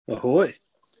Ahoy.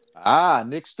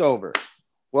 Nick Stover.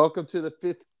 Welcome to the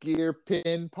Fifth Gear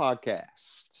Pin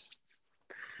Podcast.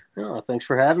 Oh, thanks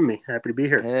for having me. Happy to be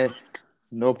here. Hey,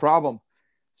 no problem.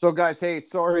 So, guys, hey,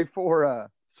 sorry for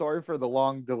the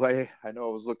long delay. I know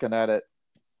I was looking at it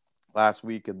last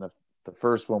week, and the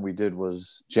first one we did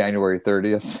was January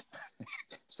 30th.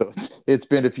 So it's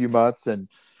been a few months, and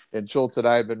Schultz and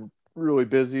I have been really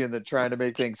busy and then trying to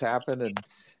make things happen, and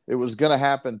it was going to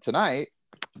happen tonight.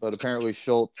 But apparently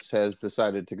Schultz has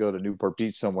decided to go to Newport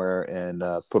Beach somewhere and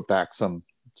put back some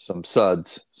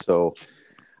suds. So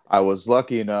I was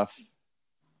lucky enough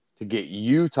to get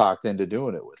you talked into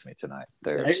doing it with me tonight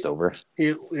there, Stover.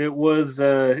 It was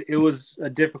a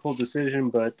difficult decision,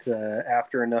 but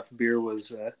after enough beer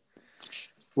was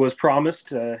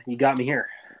promised, you got me here.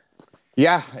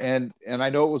 Yeah, and I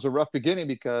know it was a rough beginning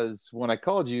because when I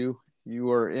called you, you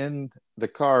were in the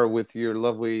car with your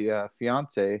lovely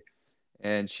fiance,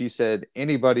 and she said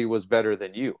anybody was better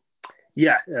than you.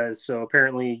 Yeah, so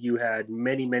apparently you had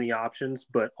many, many options,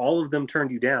 but all of them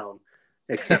turned you down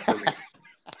except for me.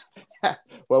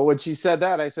 Well, when she said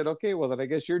that, I said, okay, well, then I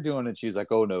guess you're doing it. She's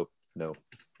like, oh, no.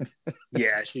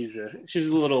 Yeah, she's a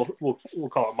little, we'll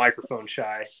call it microphone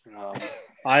shy.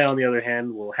 I, on the other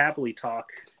hand, will happily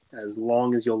talk as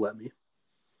long as you'll let me.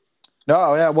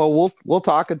 No, yeah, well, we'll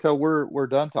talk until we're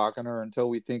done talking, or until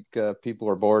we think people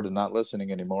are bored and not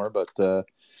listening anymore. But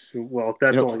that's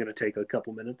only going to take a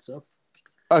couple minutes. So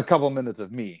a couple minutes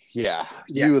of me, yeah.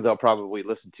 You they'll probably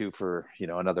listen to for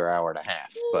another hour and a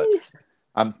half. But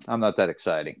I'm not that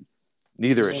exciting.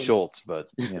 Neither is Schultz, but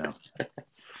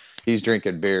he's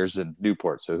drinking beers in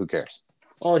Newport, so who cares?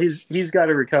 Well, he's got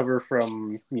to recover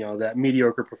from that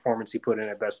mediocre performance he put in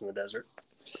at Best in the Desert.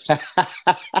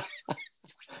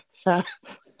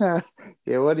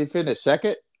 Yeah, what did he finish?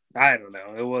 Second? I don't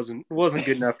know. It wasn't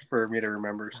good enough for me to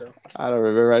remember. So I don't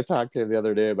remember. I talked to him the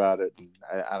other day about it. And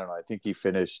I don't know. I think he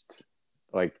finished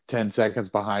like 10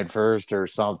 seconds behind first or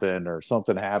something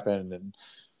happened and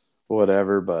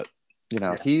whatever. But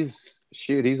he's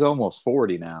almost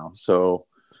 40 now. So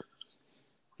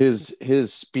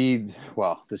his speed,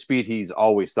 well, the speed he's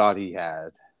always thought he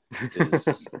had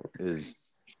is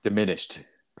diminished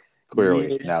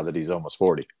clearly now that he's almost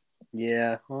 40.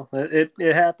 Yeah, well, it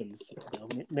happens.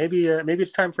 Maybe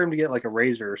it's time for him to get like a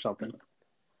razor or something.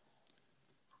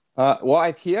 He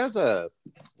has what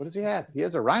does he have? He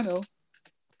has a Rhino.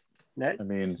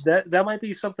 That might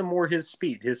be something more his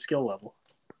speed, his skill level.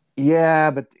 Yeah,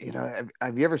 but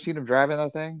have you ever seen him driving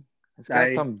that thing? It's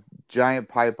got some giant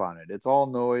pipe on it. It's all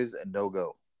noise and no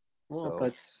go.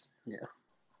 Well,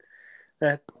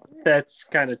 that's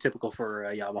kind of typical for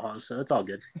Yamaha, so it's all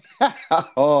good.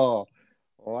 Oh.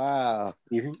 Wow.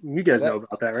 You guys know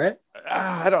about that, right?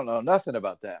 I don't know nothing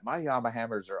about that. My Yamaha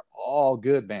hammers are all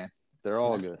good, man. They're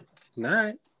all good. All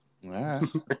right.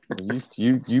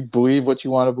 You believe what you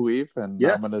want to believe, and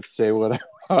I'm going to say what I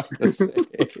want to say.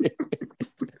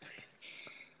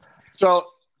 So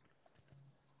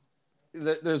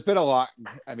there's been a lot.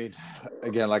 I mean,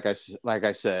 again, like I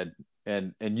said,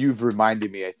 and you've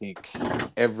reminded me, I think,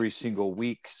 every single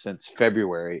week since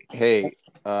February, hey,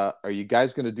 are you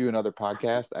guys going to do another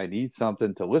podcast? I need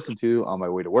something to listen to on my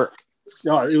way to work.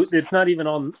 No, it's not even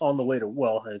on the way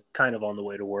to, kind of on the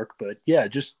way to work, but yeah,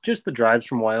 just the drives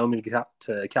from Wyoming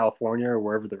to California or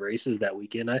wherever the race is that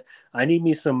weekend. I need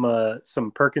me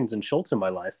some Perkins and Schultz in my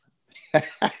life.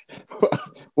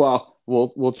 Well,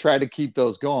 we'll try to keep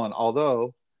those going.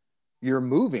 Although you're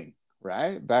moving,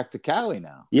 right? Back to Cali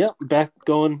now. Yep,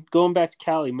 going back to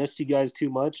Cali. Missed you guys too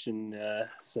much, and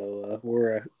so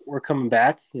we're coming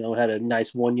back. Had a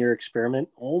nice 1-year experiment.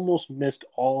 Almost missed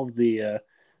all of the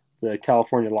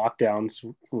California lockdowns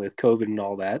with COVID and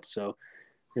all that. So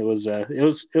it was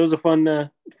a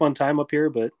fun time up here,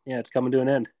 but yeah, it's coming to an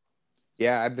end.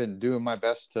 Yeah, I've been doing my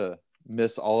best to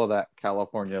miss all of that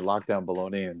California lockdown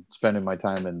baloney and spending my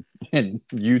time in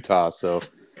Utah. So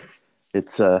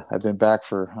it's I've been back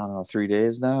for 3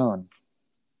 days now, and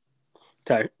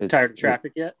tired of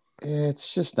traffic yet?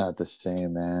 It's just not the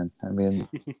same, man. I mean,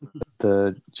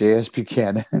 the J.S.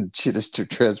 Buchanan Chittister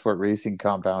Transport Racing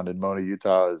compound in Mona,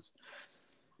 Utah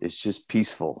is just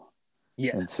peaceful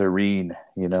and serene.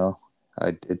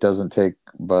 It doesn't take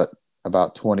but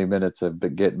about 20 minutes of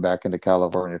getting back into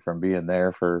California from being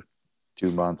there for 2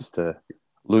 months to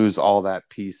lose all that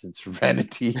peace and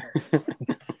serenity.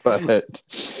 But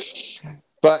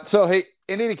so, hey,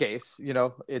 in any case,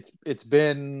 it's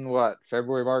been what,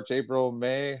 February, March, April,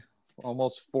 May,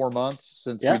 almost 4 months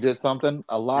since we did something.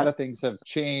 A lot of things have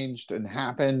changed and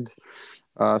happened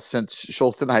since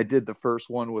Schultz and I did the first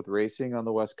one with racing on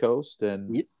the West Coast.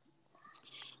 And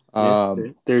Yeah,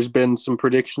 Um, there's been some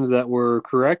predictions that were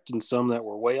correct and some that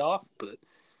were way off, but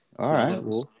all right, that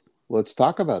will. let's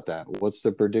talk about that. What's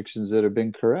the predictions that have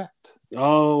been correct?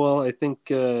 Oh well, I think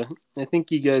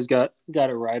you guys got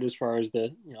it right as far as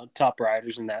the top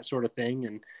riders and that sort of thing,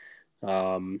 and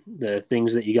the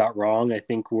things that you got wrong, I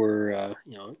think were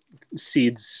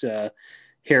Seed's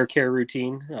hair care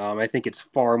routine. I think it's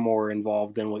far more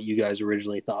involved than what you guys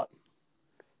originally thought.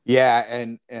 Yeah,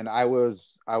 and I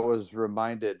was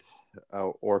reminded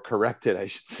or corrected, I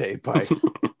should say, by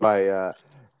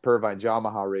Irvine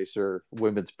Yamaha racer,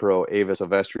 women's pro Ava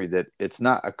Silvestri, that it's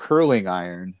not a curling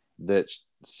iron that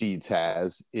Seeds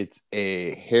has; it's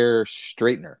a hair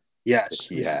straightener that Yes,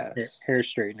 he yeah, has. hair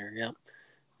straightener. Yeah,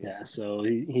 yeah. So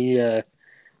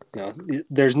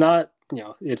there's not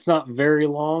it's not very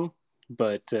long,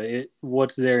 but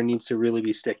what's there needs to really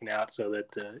be sticking out so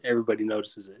that everybody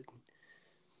notices it.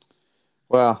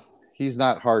 Well, he's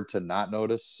not hard to not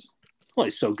notice. Well,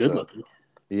 he's so good So looking.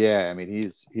 yeah, I mean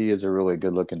he is a really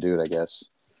good looking dude, I guess.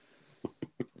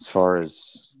 As far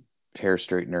as hair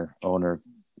straightener owner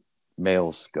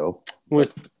males go.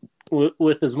 With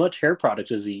with as much hair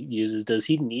product as he uses, does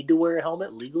he need to wear a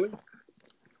helmet legally?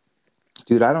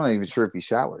 Dude, I'm not even sure if he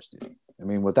showers, dude. I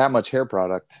mean, with that much hair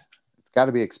product, it's got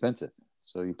to be expensive.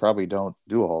 So you probably don't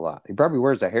do a whole lot. He probably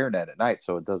wears a hairnet at night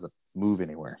so it doesn't move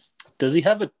anywhere. Does he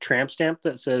have a tramp stamp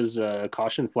that says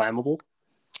caution flammable?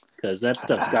 Because that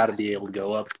stuff's got to be able to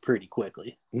go up pretty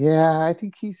quickly. Yeah, I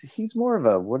think he's more of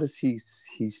a what is he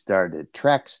started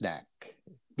track snack guy,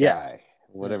 Yeah,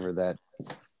 whatever that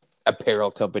apparel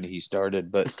company he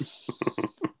started. But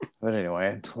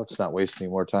anyway, let's not waste any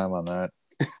more time on that.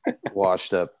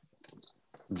 Washed up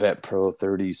vet pro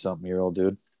 30 something year old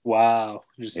dude. wow,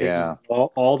 just hitting Yeah.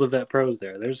 all the vet pros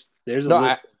there. There's a No,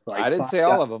 list of like I didn't five say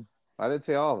all guys. of them. I didn't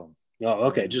say all of them. Oh,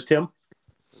 okay, just him.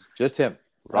 Just him.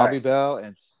 All Robbie right. Bell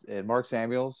and Mark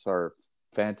Samuels are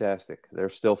fantastic. They're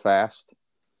still fast.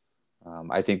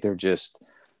 I think they're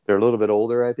a little bit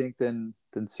older, I think, than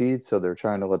Seed, so they're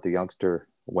trying to let the youngster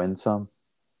win some.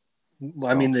 I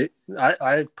So, mean,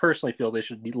 I personally feel they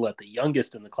should let the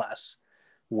youngest in the class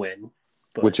win,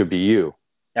 but which would be you,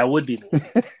 that would be me.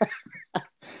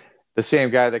 the same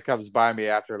guy that comes by me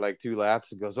after like 2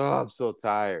 laps and goes, "Oh, I'm so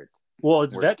tired." Well,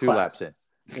 it's We're vet 2 laps class.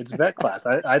 in. It's vet class.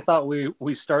 I thought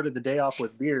we started the day off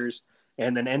with beers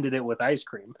and then ended it with ice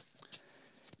cream.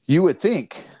 You would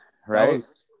think, That right?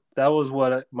 was that was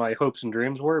what my hopes and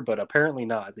dreams were, but apparently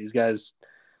not. These guys,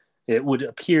 it would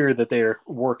appear that they're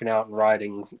working out and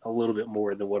riding a little bit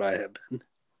more than what I have been.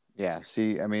 Yeah.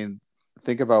 See, I mean,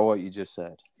 think about what you just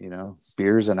said.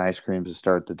 Beers and ice creams to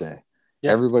start the day.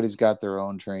 Yeah, Everybody's got their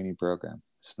own training program.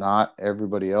 It's not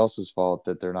everybody else's fault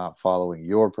that they're not following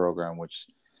your program, which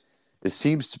it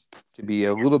seems to be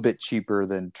a little bit cheaper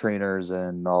than trainers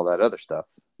and all that other stuff.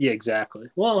 yeah, exactly.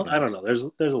 Well, I don't know. There's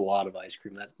a lot of ice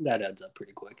cream that adds up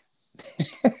pretty quick.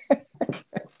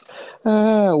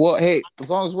 Well, hey, as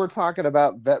long as we're talking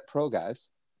about vet pro guys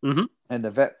Mm-hmm. and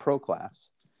the vet pro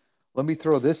class, let me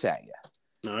throw this at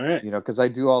you. All right. Because I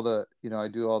do all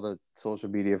the social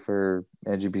media for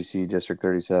NGPC District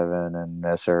 37 and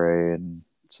SRA and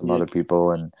some Yeah. other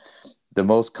people, and the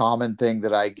most common thing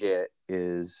that I get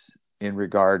is in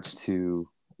regards to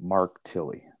Mark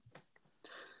Tilley.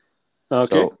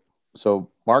 Okay. So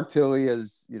Mark Tilley,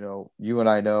 is you and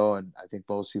I know, and I think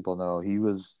most people know, he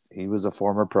was a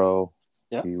former pro.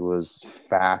 Yeah. He was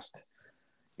fast,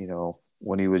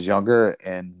 when he was younger,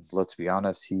 and let's be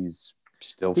honest, he's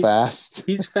still fast.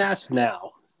 He's fast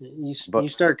now. You But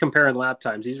start comparing lap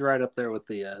times. He's right up there with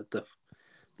the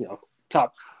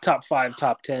top 5,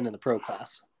 top 10 in the pro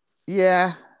class.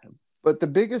 yeah, but the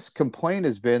biggest complaint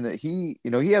has been that he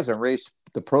hasn't raced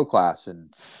the pro class in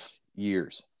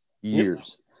years. Yep.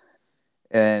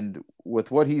 And with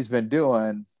what he's been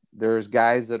doing, there's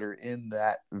guys that are in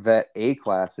that vet A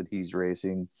class that he's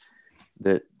racing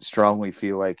that strongly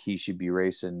feel like he should be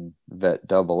racing vet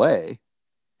double A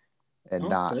and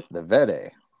not the vet A.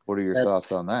 What are your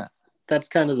thoughts on that? That's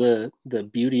kind of the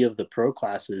beauty of the pro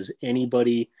classes.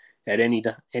 Anybody at any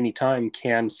time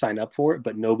can sign up for it,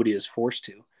 but nobody is forced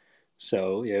to.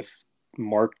 So if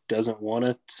Mark doesn't want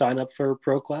to sign up for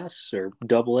pro class or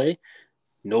double A,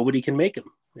 nobody can make him.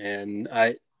 And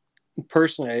I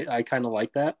personally, I kind of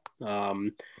like that.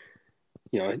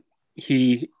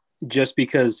 He just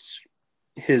because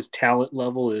his talent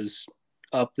level is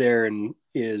up there and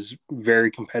is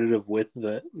very competitive with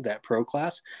that pro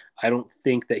class, I don't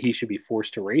think that he should be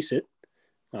forced to race it.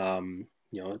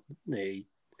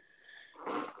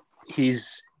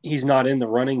 He's not in the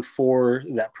running for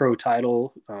that pro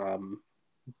title,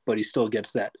 but he still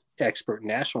gets that expert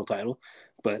national title.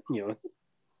 But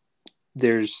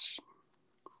there's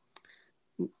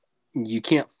you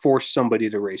can't force somebody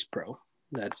to race pro.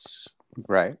 That's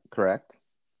right. Correct.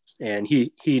 And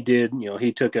he did,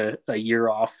 he took a year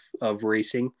off of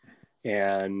racing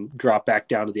and dropped back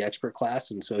down to the expert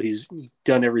class. And so he's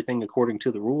done everything according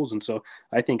to the rules. And so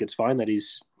I think it's fine that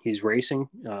he's racing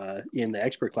in the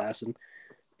expert class, and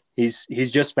he's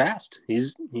just fast.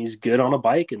 He's good on a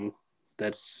bike, and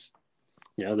that's,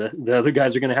 the other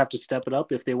guys are going to have to step it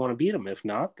up if they want to beat him. If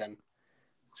not, then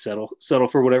settle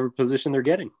for whatever position they're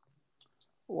getting.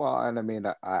 Well, and I mean,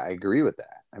 I agree with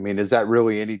that. I mean, is that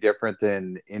really any different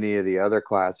than any of the other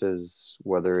classes,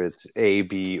 whether it's A,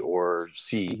 B, or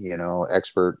C,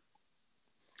 expert,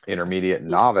 intermediate,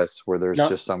 and novice, where there's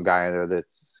just some guy in there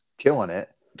that's killing it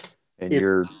and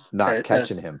you're not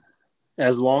catching him?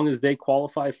 As long as they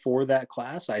qualify for that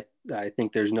class, I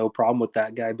think there's no problem with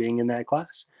that guy being in that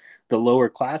class. The lower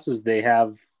classes, they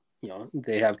have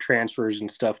transfers and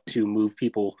stuff to move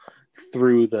people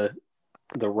through the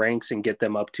ranks and get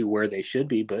them up to where they should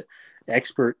be. But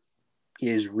expert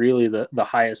is really the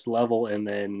highest level, and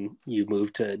then you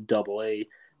move to AA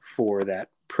for that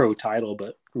pro title.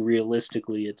 But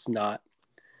realistically, it's not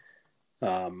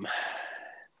on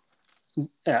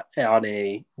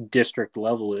a district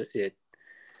level.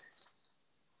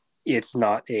 It's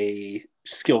not a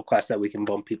skill class that we can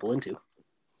bump people into.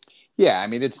 Yeah, I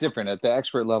mean, it's different at the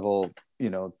expert level.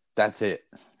 That's it.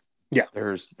 Yeah,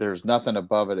 there's nothing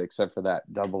above it except for that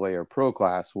AA or pro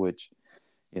class, which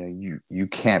you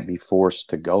can't be forced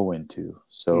to go into.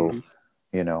 So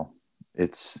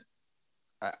it's,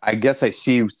 I guess I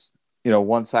see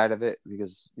one side of it,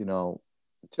 because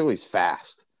Tilly's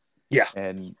fast. Yeah,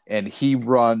 and he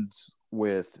runs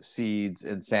with Seeds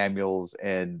and Samuels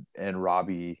and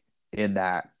Robbie in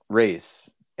that race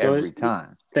every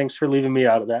time. Thanks for leaving me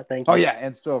out of that. Thank you. Oh yeah,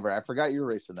 and Stover. I forgot you were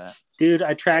racing that. Dude,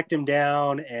 I tracked him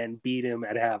down and beat him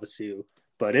at Havasu,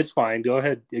 but it's fine. Go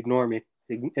ahead. Ignore me.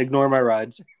 Ignore my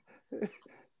rides.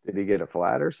 Did he get a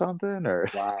flat or something? Or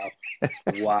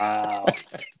Wow.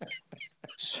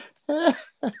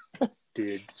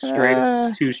 Dude, straight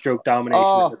up two-stroke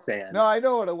domination in the sand. No, I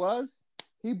know what it was.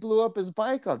 He blew up his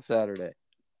bike on Saturday.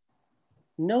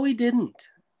 No, he didn't.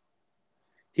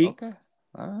 Okay.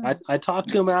 I talked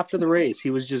to him after the race. He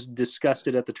was just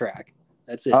disgusted at the track.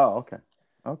 That's it. Oh, okay.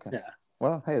 Okay. Yeah.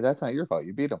 Well, hey, that's not your fault.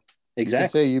 You beat him. Exactly. You can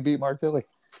say you beat Mark Tilly.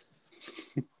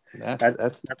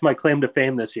 That's my claim to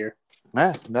fame this year.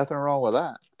 Nothing wrong with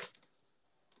that.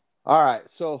 All right,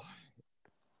 so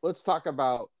let's talk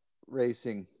about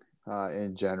racing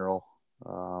in general.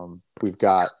 We've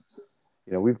got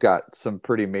some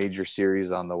pretty major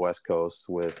series on the West Coast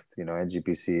with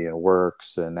NGPC and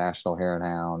Works and National Hare and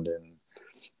Hound and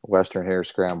Western Hare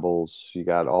Scrambles. You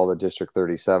got all the District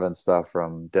 37 stuff,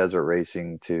 from desert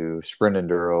racing to sprint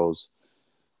enduros.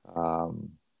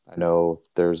 I know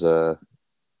there's a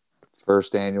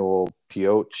first annual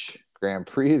Pioche Grand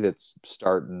Prix that's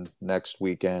starting next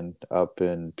weekend up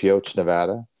in Pioche,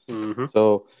 Nevada. Mm-hmm.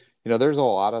 So, there's a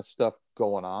lot of stuff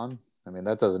going on. I mean,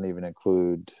 that doesn't even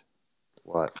include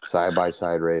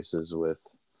side-by-side races with,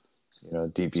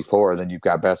 DP4. Then you've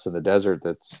got Best in the Desert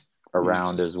that's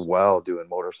around as well, doing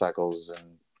motorcycles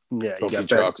and trophy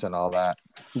trucks and all that.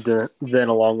 Then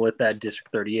along with that,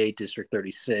 District 38, District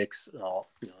 36,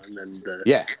 and then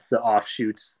the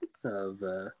offshoots of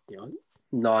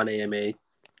non-AMA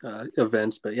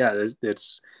events. But yeah,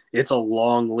 it's a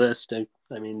long list. And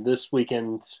I mean, this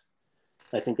weekend,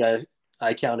 I think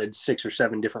I counted 6 or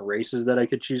 7 different races that I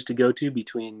could choose to go to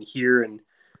between here and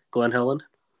Glen Helen.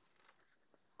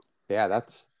 Yeah,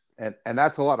 that's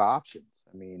a lot of options.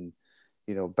 I mean,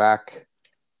 back,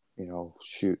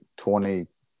 20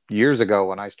 years ago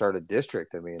when I started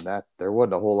district, I mean, that there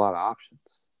wasn't a whole lot of options.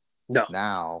 No.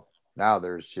 Now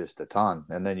there's just a ton.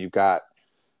 And then you've got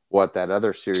that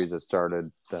other series that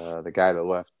started, the guy that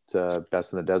left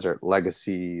Best in the Desert,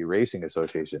 Legacy Racing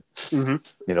Association.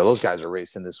 Mm-hmm. Those guys are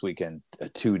racing this weekend, a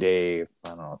 2-day, I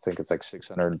don't know, I think it's like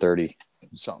 630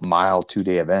 something mile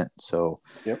 2-day event. So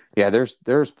yeah,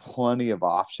 there's plenty of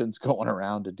options going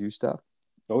around to do stuff.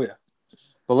 Oh yeah.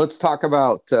 But let's talk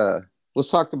about the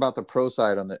pro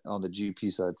side on the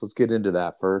GP side. So let's get into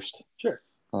that first. Sure.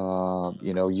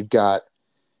 You've got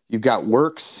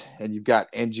Works and you've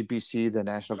got NGPC, the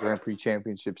National Grand Prix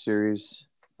Championship Series.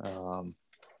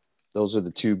 Those are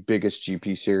the 2 biggest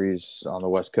GP series on the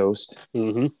West Coast.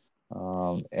 Mm-hmm.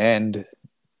 And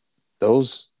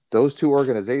those 2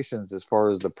 organizations, as far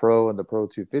as the Pro and the Pro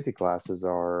 250 classes,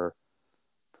 are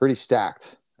pretty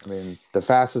stacked. I mean, the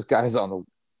fastest guys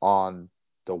on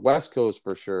the West Coast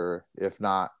for sure, if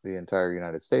not the entire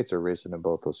United States, are racing in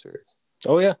both those series.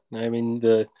 Oh yeah, I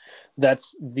mean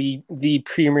that's the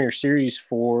premier series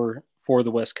for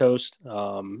the West Coast,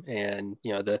 and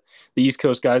the East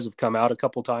Coast guys have come out a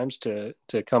couple times to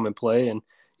come and play, and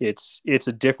it's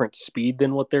a different speed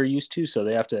than what they're used to, so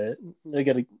they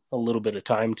got a little bit of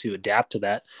time to adapt to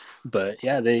that. But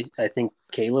yeah, I think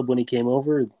Caleb, when he came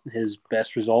over, his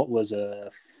best result was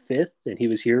a fifth, and he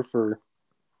was here for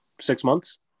 6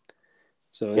 months.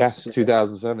 So Yeah, it's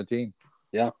 2017.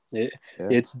 yeah, Yeah.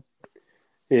 it's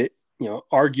it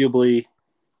arguably,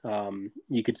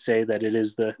 you could say that it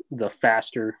is the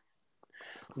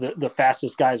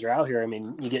fastest guys are out here. I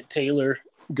mean, you get Taylor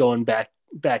going back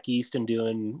east and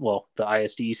doing the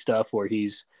ISD stuff where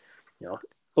he's you know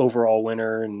overall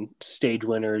winner and stage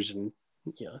winners and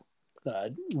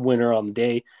winner on the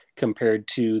day, compared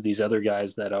to these other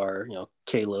guys that are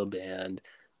Caleb and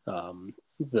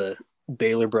the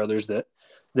Baylor brothers, that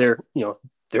they're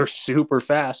they're super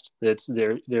fast.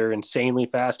 They're insanely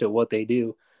fast at what they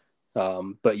do.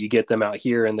 But you get them out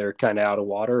here and they're kind of out of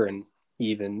water, and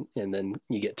then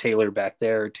you get Taylor back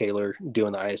there, Taylor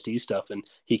doing the ISD stuff, and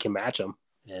he can match them.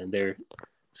 And they're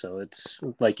so it's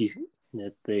like a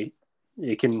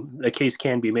case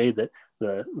can be made that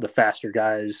the faster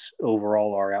guys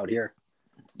overall are out here.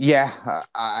 Yeah,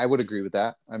 I would agree with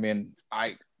that. I mean,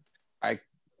 I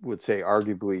would say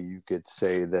arguably you could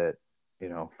say that,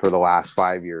 for the last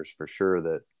 5 years for sure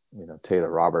that,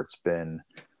 Taylor Roberts been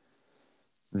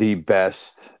the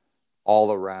best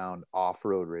all around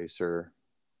off-road racer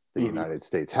the Mm-hmm. United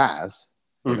States has.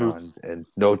 Mm-hmm. And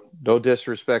no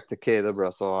disrespect to Caleb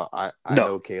Russell. I No,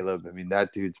 know Caleb. I mean,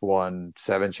 that dude's won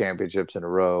 7 championships in a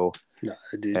row. no,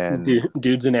 And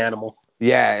dude's an animal.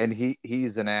 yeah, and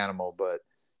he's an animal, but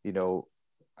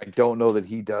I don't know that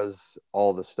he does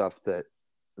all the stuff that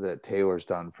Taylor's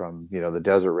done, from the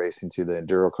desert racing to the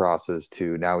enduro crosses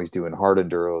to now he's doing hard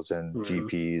enduros and Mm-hmm.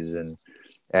 GPs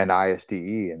and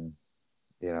ISDE, and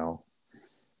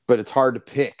but it's hard to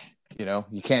pick.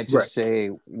 You can't just say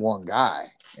one guy.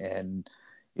 And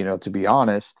to be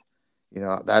honest,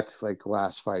 that's like the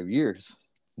last 5 years.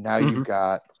 Now Mm-hmm. you've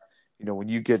got, when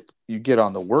you get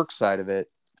on the work side of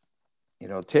it,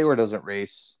 Taylor doesn't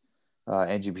race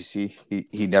NGPC.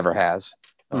 He never has,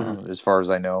 Mm-hmm. as far as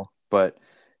I know. But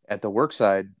at the work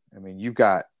side, I mean, you've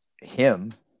got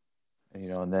him,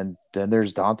 and then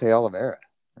there's Dante Oliveira.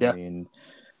 I Yeah. mean,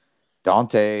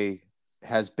 Dante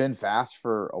has been fast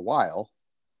for a while.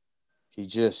 He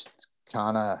just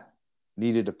kind of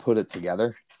needed to put it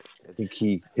together. I think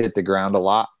he hit the ground a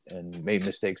lot and made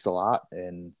mistakes a lot,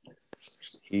 and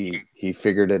he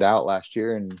figured it out last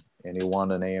year, and he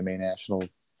won an AMA National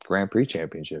Grand Prix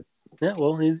championship. Yeah,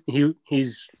 well, he's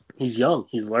young.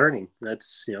 He's learning.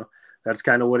 That's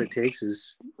kind of what it takes.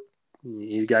 Is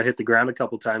you got to hit the ground a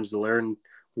couple times to learn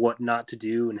what not to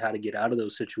do and how to get out of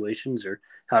those situations, or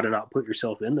how to not put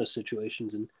yourself in those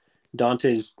situations. And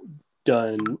Dante's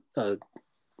done an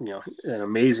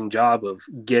amazing job of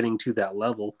getting to that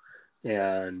level,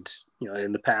 and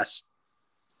in the past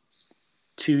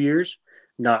 2 years,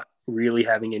 not really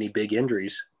having any big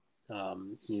injuries.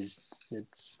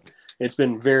 It's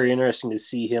been very interesting to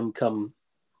see him come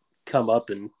up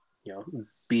and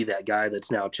be that guy that's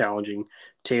now challenging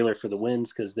Taylor for the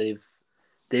wins, because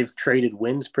they've traded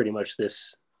wins pretty much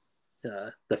this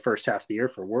the first half of the year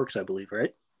for Works, I believe,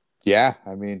 right? Yeah,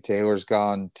 I mean, Taylor's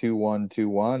gone 2-1,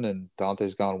 2-1, and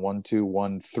Dante's gone 1-2,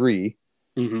 1-3.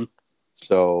 Mm-hmm.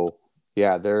 So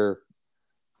yeah,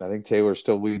 I think Taylor's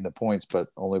still leading the points, but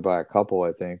only by a couple,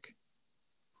 I think.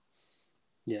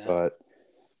 Yeah. But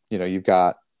you've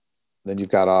got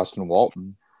Austin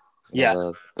Walton,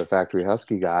 the Factory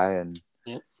Husky guy, and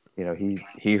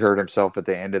he hurt himself at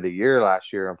the end of the year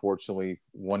last year, unfortunately,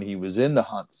 when he was in the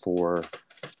hunt for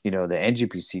the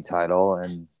NGPC title,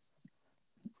 and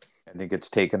I think it's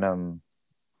taken him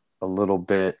a little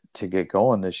bit to get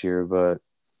going this year, but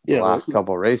the last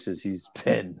couple of races he's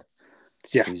been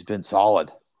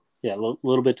solid. Yeah, a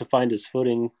little bit to find his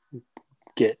footing,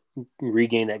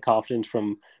 regain that confidence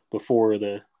from before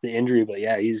the injury. But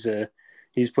yeah, he's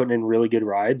putting in really good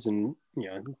rides, and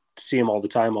see him all the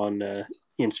time on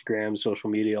Instagram, social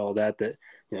media, all that. That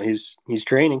he's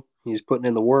training, he's putting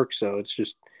in the work. So it's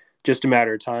just a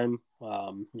matter of time.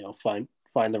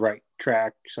 Find the right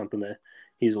track, something that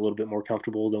he's a little bit more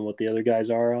comfortable than what the other guys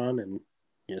are on, and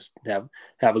just have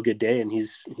a good day. And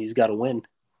he's got to win.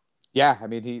 Yeah, I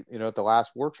mean, he at the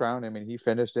last Works round, I mean, he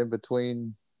finished in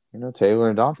between Taylor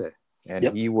and Dante, and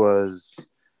he was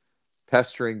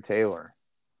pestering Taylor.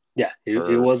 Yeah,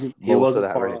 it wasn't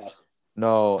far off.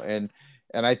 No, and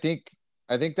I think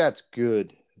that's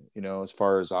good, as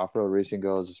far as off-road racing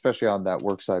goes, especially on that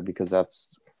work side, because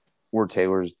that's where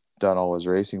Taylor's done all his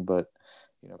racing. But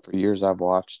for years I've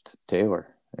watched Taylor,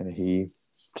 and he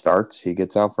starts, he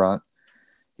gets out front,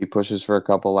 he pushes for a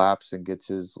couple laps and gets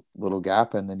his little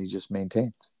gap, and then he just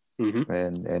maintains.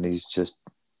 Mm-hmm. And he's just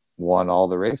won all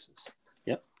the races.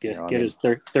 Yep. Get his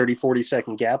 30,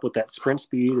 40-second gap with that sprint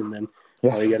speed, and then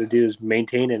all you got to do is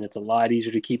maintain it. And it's a lot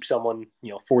easier to keep someone,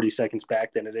 40 seconds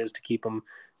back than it is to keep them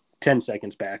 10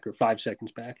 seconds back or 5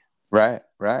 seconds back. Right.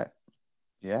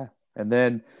 Yeah. And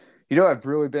then, I've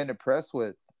really been impressed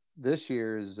with this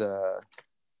year's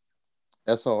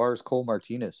SLR's Cole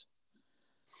Martinez.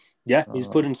 Yeah, he's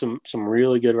put in some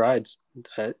really good rides.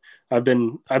 I've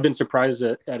been surprised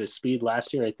at his speed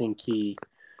last year. I think it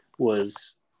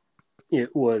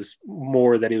was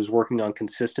more that he was working on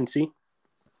consistency,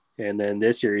 and then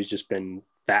this year he's just been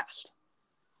fast.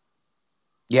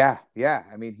 Yeah.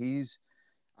 I mean,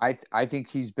 I think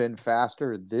he's been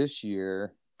faster this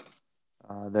year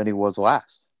than he was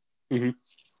last. Mm-hmm.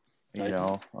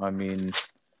 I mean,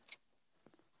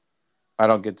 I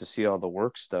don't get to see all the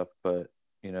work stuff, but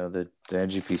the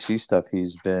NGPC stuff,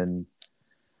 he's been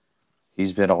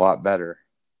a lot better.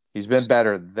 He's been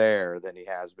better there than he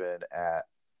has been at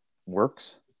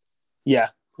Works. Yeah,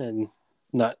 and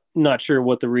not sure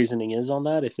what the reasoning is on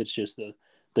that. If it's just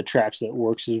the tracks that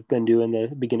Works has been doing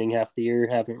the beginning half of the year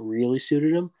haven't really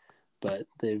suited him, but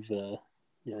they've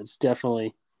it's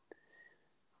definitely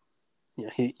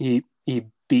he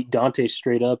beat Dante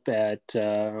straight up at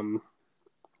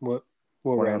what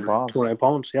 29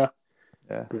 Palms, yeah.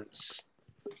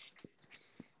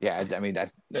 Yeah, I mean,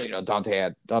 Dante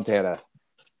had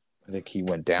I think he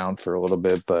went down for a little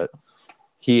bit, but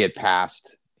he had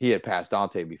passed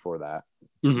Dante before that.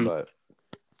 Mm-hmm. But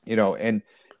and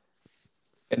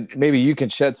maybe you can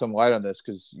shed some light on this,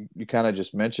 because you kind of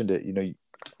just mentioned it.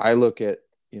 I look at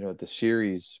the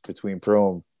series between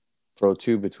Pro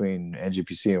 2 between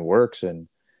NGPC and Works, and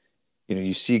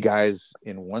you see guys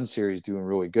in one series doing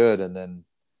really good and then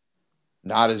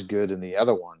not as good in the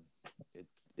other one.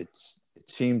 It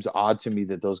seems odd to me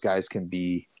that those guys can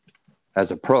be,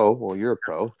 as a pro. Well, you're a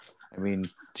pro. I mean,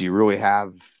 do you really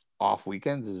have off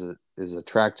weekends? Is a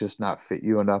track just not fit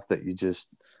you enough that you just?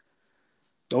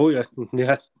 Oh yeah.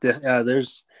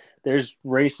 There's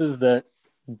races that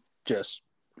just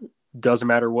doesn't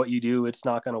matter what you do, it's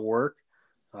not going to work.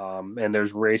 And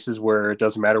there's races where it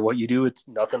doesn't matter what you do,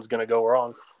 nothing's going to go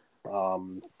wrong.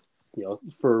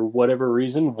 For whatever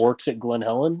reason, Works at Glen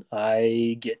Helen,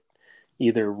 I get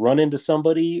either run into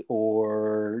somebody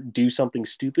or do something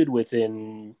stupid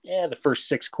within the first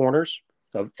 6 corners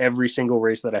of every single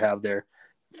race that I have there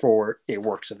for a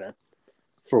Works event,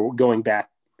 for going back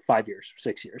 5 years,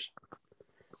 6 years.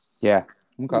 Yeah.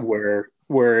 Okay.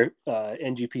 Where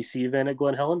NGPC event at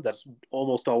Glen Helen, that's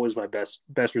almost always my best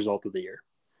result of the year.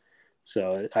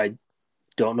 So I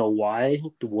don't know why,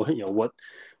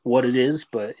 what it is,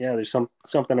 but yeah, there's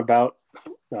something about,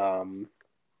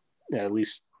 at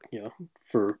least,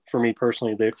 for me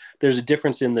personally, there's a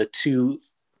difference in the two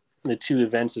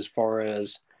events as far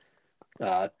as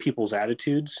people's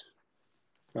attitudes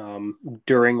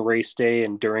during race day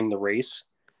and during the race.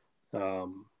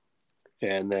 And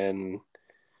then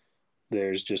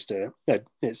there's just it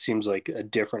seems like a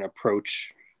different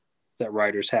approach that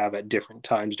riders have at different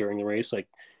times during the race. Like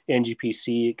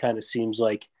NGPC, it kind of seems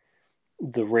like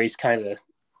the race kind of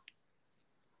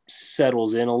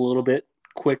settles in a little bit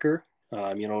quicker.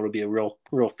 It'll be a real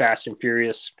fast and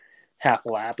furious half a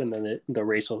lap, and then the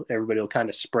race everybody will kind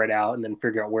of spread out and then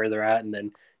figure out where they're at, and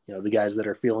then the guys that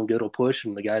are feeling good will push,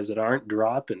 and the guys that aren't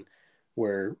drop. And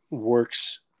where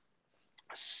Works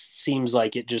seems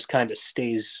like it just kind of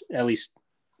stays, at least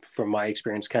from my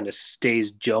experience, kind of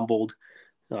stays jumbled.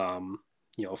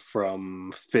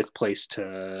 From 5th place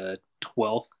to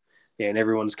 12th, and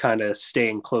everyone's kind of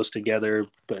staying close together,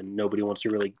 but nobody wants to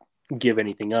really give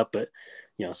anything up. But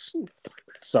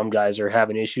some guys are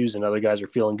having issues and other guys are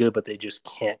feeling good, but they just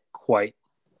can't quite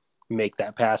make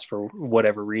that pass for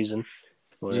whatever reason.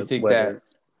 You think that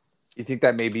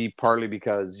may be partly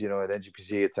because at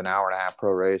NGPC it's an hour and a half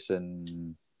pro race,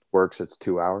 and Works it's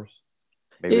 2 hours?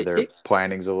 Maybe their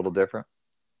planning's a little different.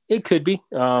 It could be.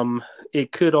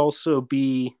 It could also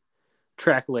be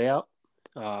track layout.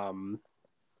 I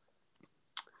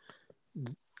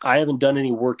haven't done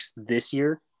any Works this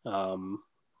year,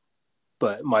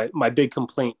 but my big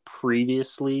complaint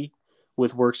previously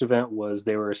with Works event was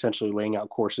they were essentially laying out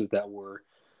courses that were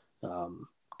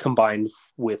combined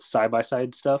with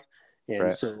side-by-side stuff, and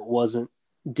right. So it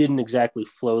didn't exactly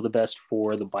flow the best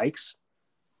for the bikes.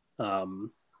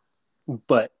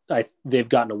 But they've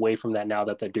gotten away from that now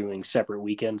that they're doing separate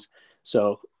weekends.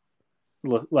 So,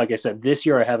 like I said, this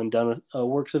year I haven't done a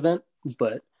Works event,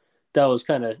 but that was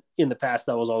kind of in the past.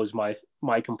 That was always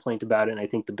my complaint about it. And I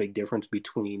think the big difference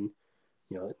between,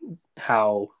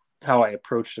 how I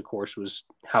approached the course was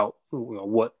how,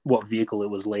 what vehicle it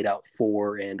was laid out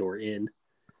for and or in.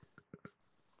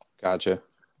 Gotcha.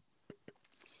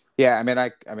 Yeah, I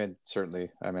mean, certainly.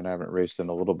 I mean, I haven't raced in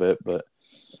a little bit, but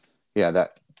yeah,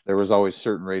 that there was always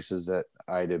certain races that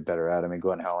I did better at. I mean,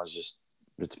 Glen Helen's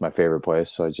it's my favorite place,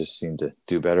 so I just seem to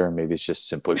do better. Maybe it's just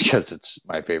simply because it's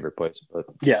my favorite place, but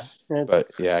yeah,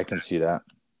 I can see that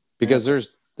because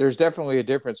there's definitely a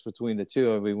difference between the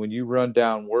two. I mean, when you run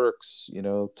down works,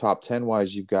 top 10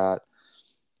 wise, you've got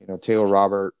Taylor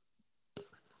Robert,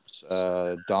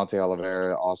 Dante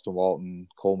Oliveira, Austin Walton,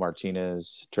 Cole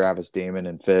Martinez, Travis Damon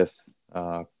in fifth,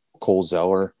 Cole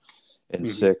Zeller in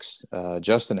sixth.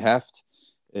 Justin Heft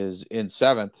is in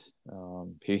seventh.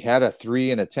 He had a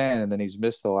 3 and a 10, and then he's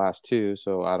missed the last 2.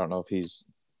 So I don't know if he's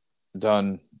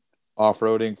done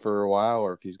off-roading for a while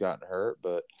or if he's gotten hurt.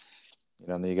 But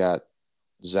then you got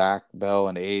Zach Bell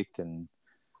in eighth, and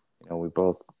we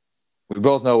both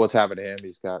know what's happened to him.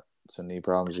 He's got some knee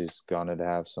problems. He's gone in to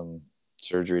have some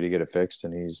surgery to get it fixed,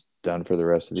 and he's done for the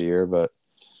rest of the year. But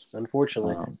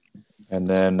unfortunately, and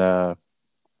then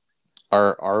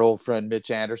our old friend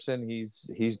Mitch Anderson,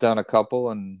 he's done a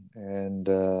couple, and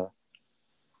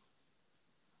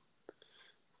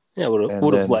yeah,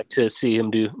 would have liked to see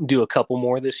him do a couple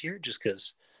more this year, just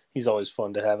because he's always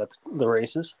fun to have at the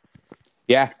races.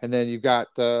 Yeah, and then you've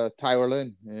got Tyler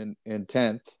Lynn in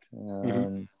 10th.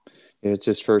 It's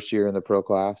his first year in the pro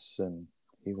class, and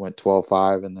he went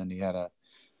 12.5, and then he had a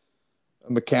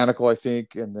mechanical, I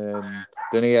think, and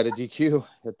then he had a DQ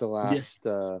at the last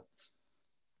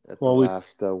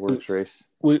works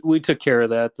race. We took care of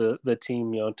that. The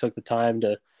team took the time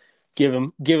to give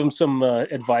him some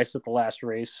advice at the last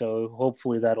race, so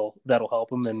hopefully that'll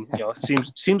help him. And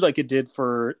it seems like it did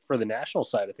for the national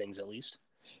side of things, at least.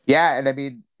 Yeah, and I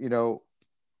mean,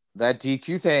 that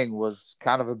DQ thing was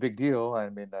kind of a big deal. I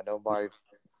mean, I know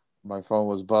my phone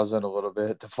was buzzing a little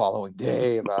bit the following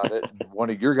day about it. And one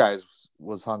of your guys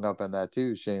was hung up on that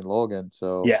too, Shane Logan.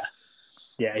 So yeah,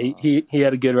 he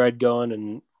had a good ride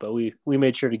going, but we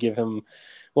made sure to give him.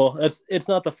 Well, it's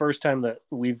not the first time that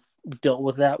we've dealt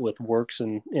with that with Works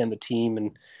and the team,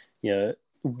 and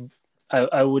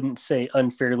I wouldn't say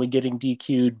unfairly getting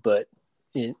DQ'd, but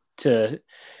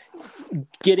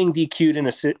getting DQ'd in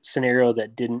a scenario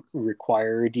that didn't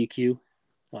require a DQ.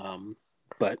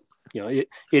 But it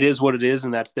is what it is,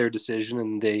 and that's their decision.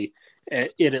 And it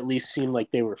at least seemed like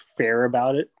they were fair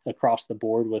about it across the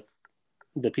board with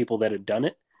the people that had done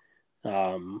it.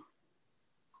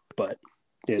 But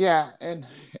yeah,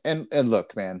 and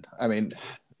look, man, I mean,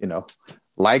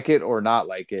 like it or not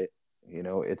like it,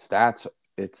 it's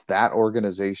that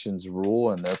organization's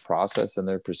rule and their process and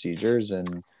their procedures,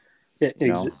 and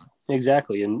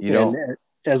exactly. And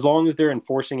as long as they're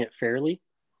enforcing it fairly,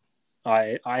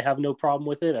 I have no problem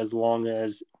with it, as long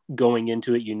as going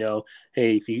into it,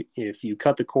 hey, if you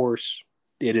cut the course,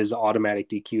 it is automatic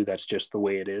DQ. That's just the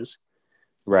way it is.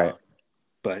 Right.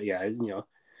 But yeah,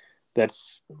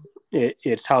 that's it.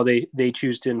 It's how they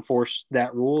choose to enforce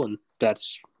that rule, and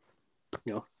that's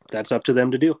up to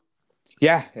them to do.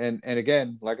 Yeah, and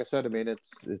again, like I said, I mean,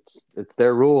 it's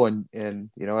their rule, and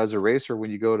as a racer,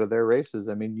 when you go to their races,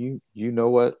 I mean, you know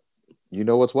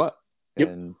what's what, yep.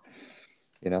 And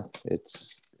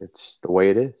it's the way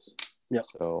it is. Yeah.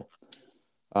 So,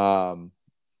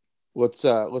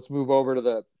 let's move over to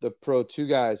the Pro 2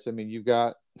 guys. I mean, you've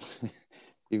got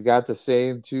the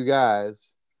same 2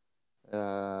 guys,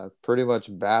 pretty much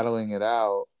battling it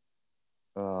out.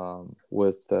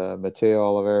 With Mateo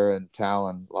Oliveira and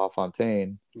Talon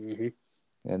LaFontaine,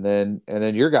 and then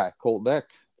your guy Colt Deck,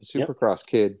 the Supercross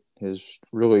kid, his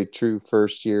really true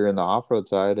first year in the off-road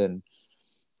side, and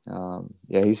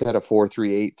he's had a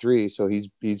 4.383, so he's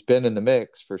been in the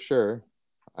mix for sure.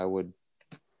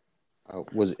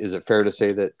 Is it fair to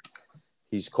say that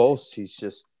he's close? He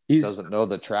doesn't know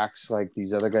the tracks like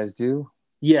these other guys do.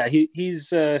 Yeah,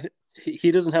 he's.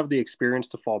 He doesn't have the experience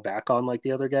to fall back on like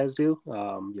the other guys do.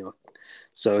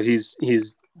 So he's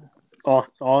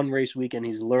on race weekend.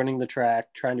 He's learning the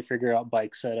track, trying to figure out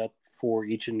bike setup for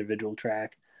each individual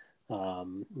track.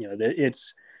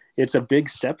 It's a big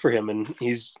step for him, and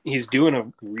he's doing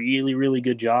a really, really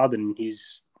good job. And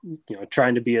he's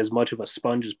trying to be as much of a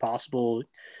sponge as possible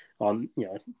on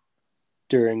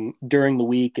during the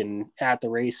week and at the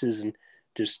races, and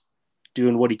just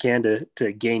doing what he can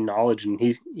to gain knowledge, and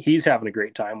he's having a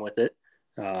great time with it.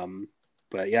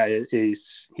 But yeah,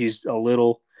 he's a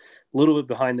little bit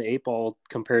behind the 8 ball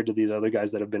compared to these other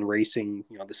guys that have been racing,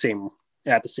 at the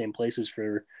same places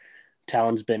for.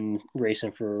 Talon's been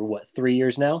racing for 3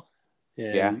 years now.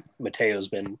 Yeah. and Mateo's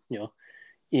been,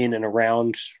 in and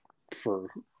around for,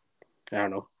 I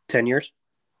don't know, 10 years.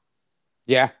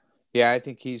 Yeah. Yeah. I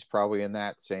think he's probably in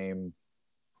that same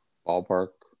ballpark,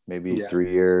 maybe Yeah.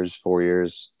 3 years, 4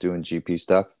 years doing GP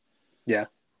stuff. Yeah.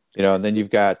 And then you've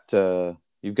got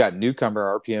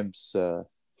newcomer RPM's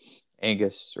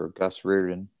Angus or Gus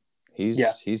Reardon.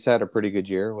 Yeah. He's had a pretty good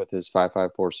year with his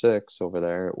 5546 over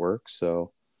there at work.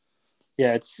 So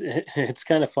Yeah. It's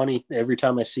kind of funny every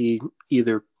time I see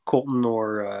either Colton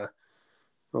or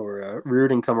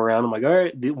Reardon come around. I'm like, all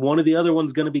right, one of the other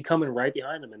one's going to be coming right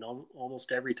behind them, and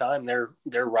almost every time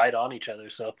they're right on each other.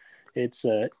 So it's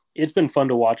been fun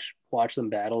to watch them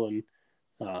battle,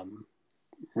 and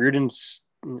Reardon's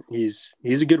he's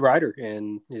a good rider,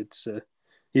 and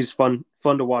he's fun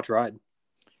to watch ride.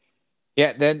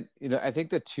 yeah, then I think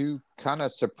the two kind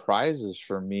of surprises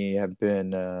for me have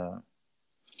been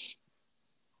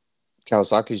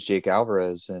Kawasaki's Jake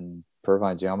Alvarez and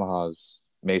Pervine's Yamaha's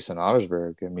Mason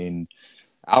Ottersberg. I mean,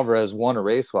 Alvarez won a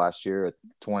race last year at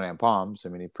Twin Palms. I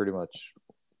mean, he pretty much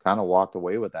kind of walked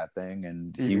away with that thing,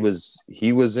 and he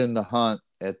was in the hunt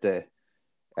at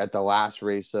the last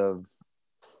race of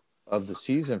the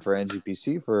season for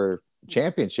NGPC for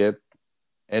championship,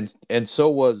 and so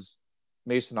was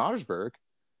Mason Ottersberg.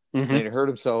 Mm-hmm. And he hurt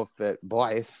himself at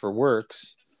Blythe for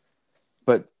works,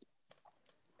 but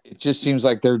it just seems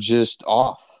like they're just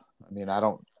off. I mean, I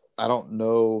don't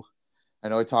know. I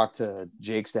know I talked to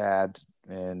Jake's dad,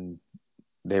 and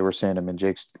they were saying, I mean,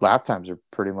 Jake's lap times are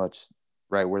pretty much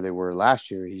right where they were last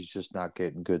year. He's just not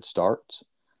getting good starts.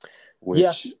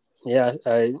 Yeah,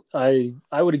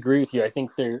 I would agree with you. I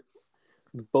think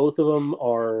both of them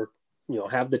are,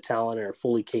 have the talent and are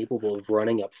fully capable of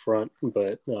running up front.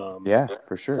 But yeah,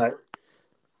 for sure.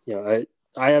 I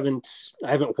haven't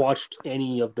watched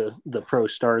any of the pro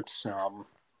starts,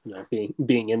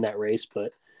 being in that race.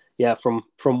 But yeah, from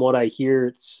what I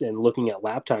hear, and looking at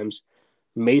lap times,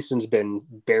 Mason's been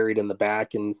buried in the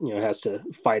back and has to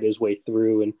fight his way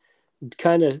through. And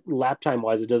kind of lap time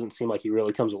wise, it doesn't seem like he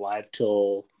really comes alive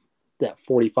till that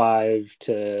 45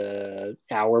 to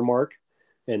hour mark,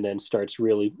 and then starts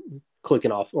really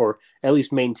clicking off, or at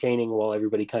least maintaining while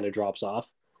everybody kind of drops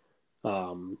off.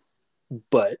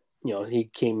 But he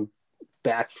came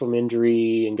back from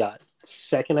injury and got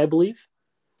second, I believe,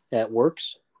 at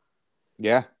Works.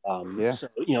 Yeah. So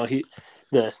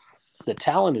the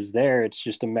talent is there. It's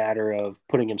just a matter of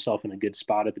putting himself in a good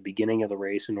spot at the beginning of the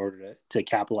race in order to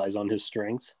capitalize on his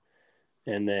strengths.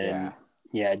 And then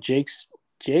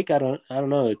Jake, I don't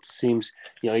know. It seems,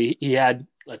 he had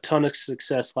a ton of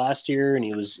success last year, and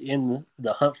he was in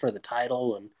the hunt for the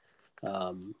title,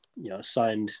 and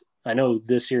signed. I know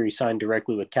this year he signed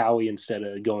directly with Cowie instead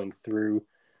of going through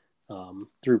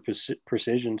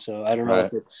Precision. So I don't know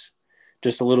if it's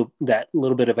just a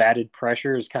little bit of added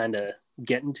pressure is kind of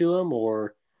getting to him,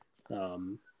 or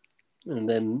and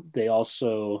then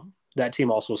that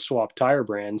team also swapped tire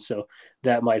brands, so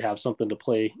that might have something to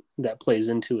play that plays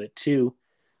into it too.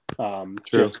 True.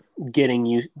 Just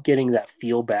getting that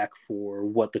feel back for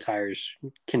what the tires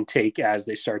can take as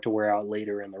they start to wear out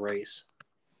later in the race.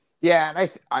 Yeah, and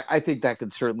I think that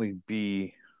could certainly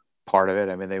be part of it.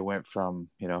 I mean, they went from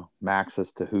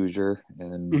Maxxis to Hoosier,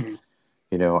 and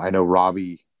I know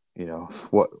Robbie.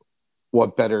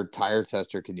 What better tire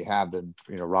tester can you have than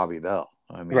Robbie Bell?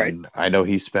 I mean, I know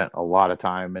he spent a lot of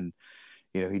time, and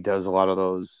he does a lot of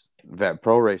those vet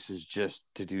pro races just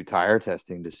to do tire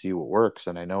testing to see what works.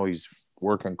 And I know he's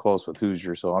working close with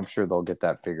Hoosier, so I'm sure they'll get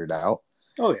that figured out.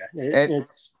 Oh yeah,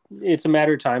 it's a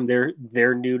matter of time.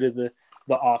 They're new to the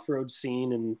off-road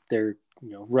scene, and they're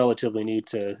relatively new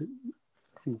to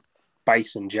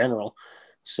bikes in general.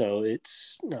 So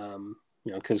it's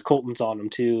because Colton's on them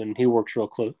too, and he worked real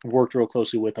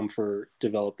closely with them for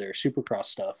develop their Supercross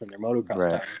stuff and their motocross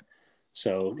tire.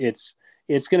 So it's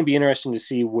going to be interesting to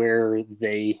see what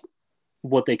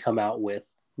they come out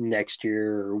with next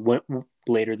year, or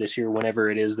later this year, whenever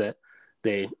it is that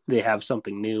they have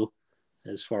something new,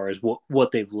 as far as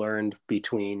what they've learned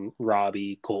between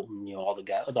Robbie, Colton, all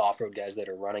the off-road guys that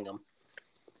are running them.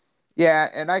 Yeah,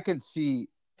 and I could see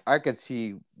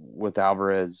with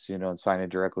Alvarez, signing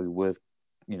directly with,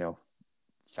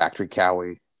 factory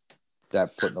Cowie,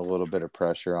 that putting a little bit of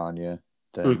pressure on you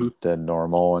than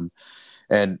normal,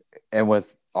 and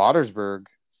with Ottersberg,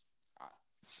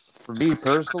 for me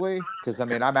personally, because I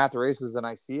mean I'm at the races and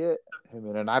I see it. I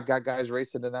mean, and I've got guys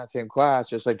racing in that same class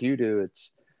just like you do.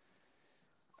 It's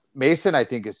Mason, I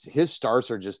think, his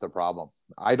starts are just the problem.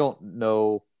 I don't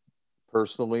know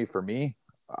personally for me.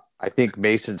 I think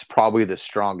Mason's probably the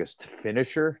strongest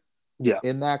finisher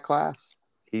in that class.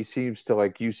 he seems to,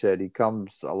 like you said, he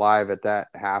comes alive at that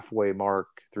halfway mark,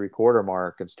 3/4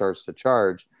 mark, and starts to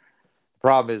charge. The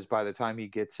problem is by the time he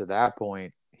gets to that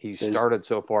point, he started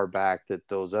so far back that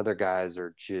those other guys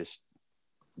are just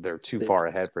they're too far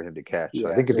ahead for him to catch.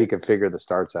 So I think if he could figure the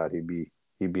starts out, he'd be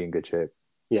in good shape.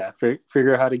 Yeah,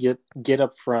 figure out how to get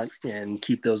up front and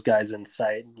keep those guys in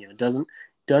sight.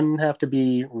 Doesn't have to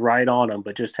be right on them,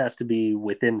 but just has to be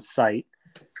within sight.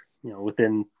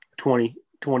 Within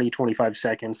 25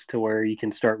 seconds to where you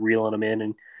can start reeling them in,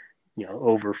 and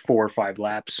over 4 or 5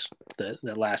 laps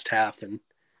that last half, and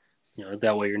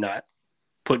that way you're not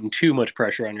putting too much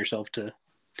pressure on yourself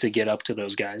to get up to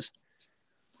those guys.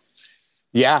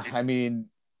 Yeah, I mean,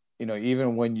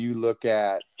 even when you look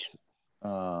at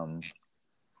on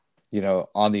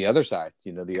the other side,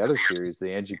 the other series, the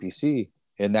NGPC,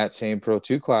 in that same Pro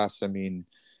 2 class, I mean,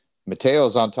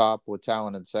 Mateo's on top with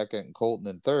Talon in second and Colton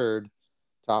in third,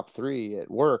 top 3, it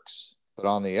works. But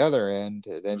on the other end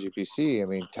at NGPC, I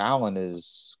mean, Talon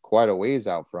is quite a ways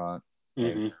out front.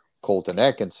 Mm-hmm. And Colton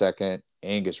Eck in second,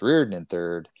 Angus Reardon in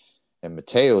third, and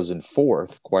Mateo's in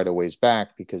fourth, quite a ways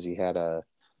back because he had a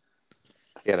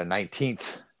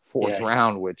 19th fourth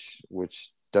round, which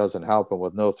doesn't help him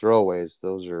with no throwaways.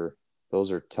 Those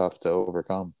are tough to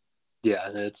overcome. Yeah,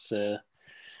 it's that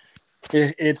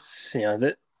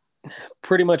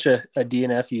pretty much a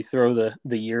DNF. You throw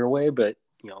the year away, but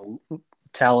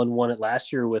Talon won it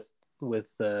last year with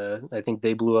I think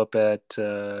they blew up at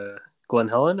Glen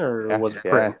Helen, or was it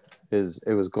Primm?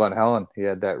 It was Glen Helen. He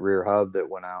had that rear hub that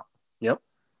went out. Yep.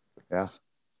 Yeah.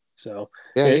 So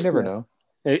you never know.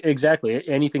 Exactly.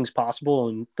 Anything's possible,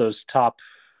 and those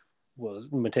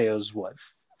Mateo's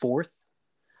fourth.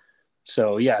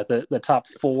 So yeah, the top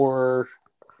 4,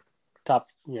 I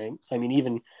mean,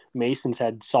 even Mason's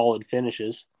had solid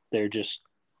finishes. They're just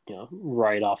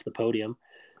right off the podium.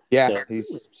 Yeah, so,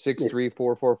 he's 6'3",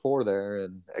 444 there,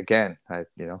 and again,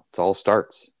 it's all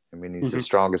starts. I mean, he's the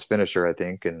strongest finisher, I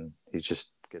think, and he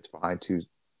just gets behind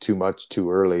too much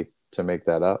too early to make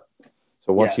that up.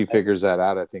 So once he figures that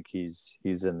out, I think he's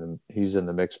in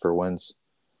the mix for wins.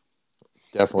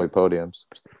 Definitely podiums.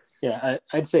 Yeah,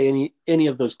 I'd say any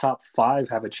of those top 5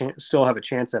 still have a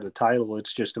chance at a title.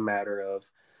 It's just a matter of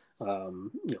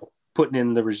putting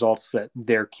in the results that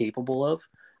they're capable of,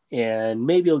 and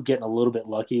maybe getting a little bit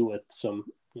lucky with some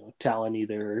talent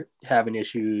either having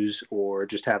issues or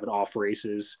just having off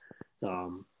races,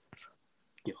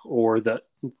 or the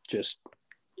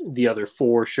other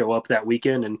 4 show up that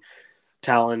weekend and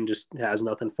Talon just has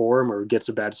nothing for him or gets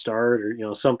a bad start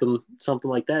or something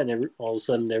like that, and all of a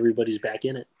sudden everybody's back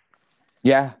in it.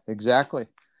 Yeah, exactly.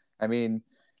 I mean,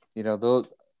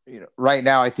 right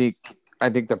now I think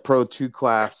the Pro 2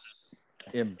 class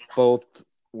in both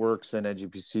works and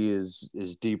NGPC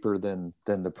is deeper than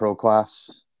the Pro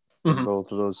class in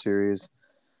both of those series.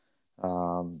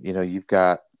 You've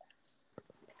got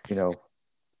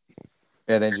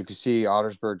at NGPC,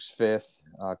 Ottersberg's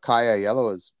 5th, Kaya Yellow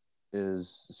is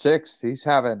 6th. He's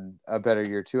having a better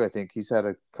year too. I think he's had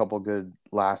a couple good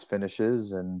last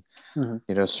finishes, and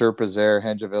Serpa's there,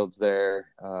 Hengeveld's there,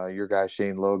 your guy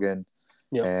Shane Logan,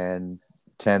 and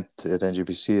 10th at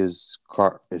NGPC is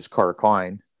Carter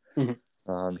Klein.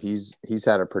 He's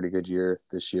had a pretty good year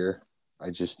this year.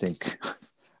 I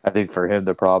think for him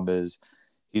the problem is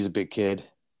he's a big kid.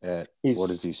 What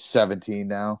is he, 17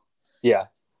 now? Yeah,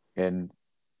 and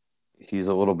he's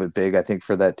a little bit big, I think,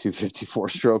 for that 254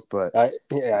 stroke, but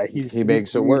he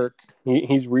makes it work.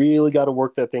 He's really got to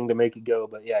work that thing to make it go.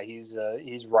 But yeah, he's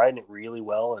riding it really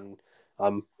well.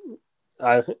 And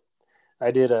I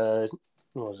did a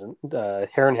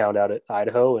Heron Hound out at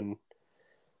Idaho and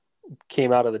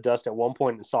came out of the dust at one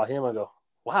point and saw him. I go,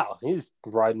 wow, he's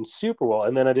riding super well.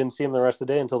 And then I didn't see him the rest of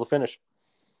the day until the finish.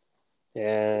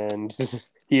 And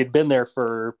he had been there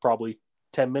for probably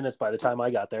 10 minutes by the time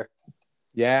I got there.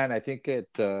 Yeah, and I think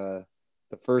at the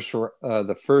first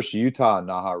Utah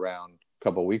Naha round a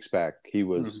couple of weeks back, he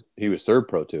was 3rd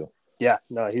Pro 2. Yeah,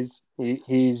 no, he's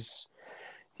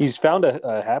found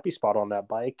a happy spot on that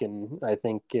bike, and I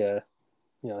think the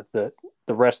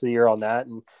rest of the year on that,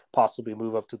 and possibly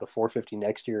move up to the 450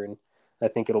 next year, and I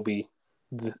think it'll be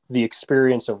the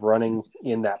experience of running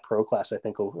in that Pro class. I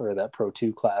think, or that Pro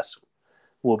 2 class,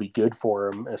 will be good for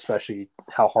him, especially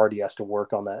how hard he has to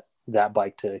work on that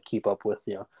bike to keep up with,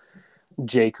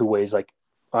 Jake, who weighs like,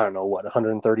 I don't know,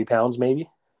 130 pounds maybe.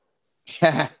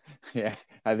 Yeah,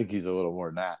 I think he's a little more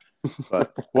than that.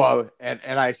 But well, and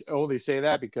I only say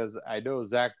that because I know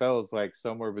Zach Bell is like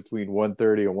somewhere between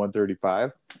 130 and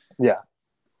 135. Yeah,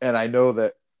 and I know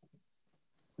that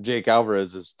Jake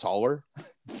Alvarez is taller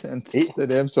than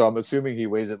him, so I'm assuming he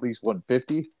weighs at least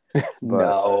 150.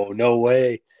 But No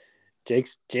way.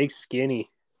 Jake's skinny.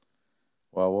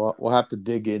 well, we'll have to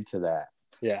dig into that.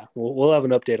 Yeah, we'll have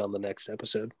an update on the next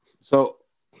episode. So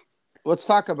let's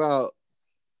talk about,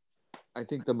 I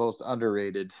think, the most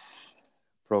underrated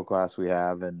pro class we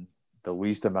have, and the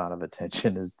least amount of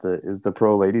attention is the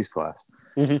pro ladies class.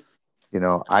 Mm-hmm.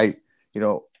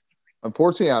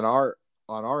 Unfortunately on our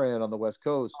end on the West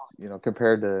Coast,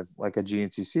 compared to like a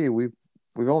GNCC, we've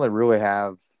only really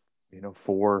have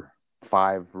 4-5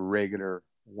 regular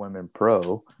women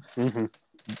pro, Mm-hmm.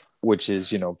 which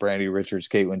is Brandy Richards,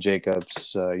 Caitlin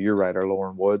Jacobs, you're right, our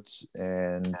Lauren Woods,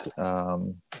 and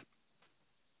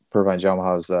Irvine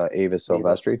Yamaha's Ava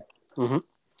Silvestri. Mm-hmm.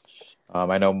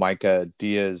 I know Micah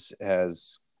Diaz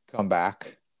has come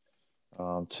back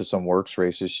to some works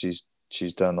races. She's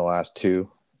done the last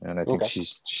 2, and I think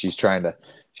she's trying to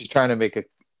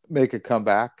make a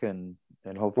comeback, and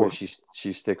hopefully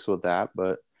she sticks with that.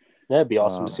 But that'd be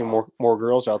awesome to see more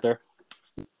girls out there.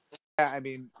 Yeah, I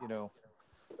mean,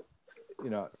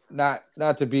 not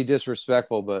to be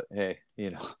disrespectful, but hey,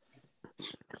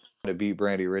 to beat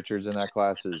Brandy Richards in that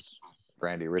class is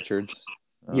Brandy Richards.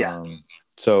 Yeah.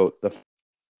 So the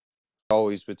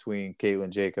always between Caitlin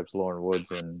Jacobs, Lauren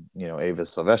Woods, and Ava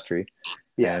Silvestri,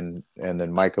 and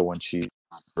then Micah when she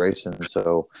racing.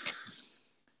 So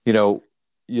you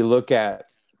look at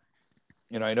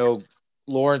I know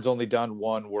Lauren's only done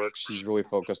 1 work. She's really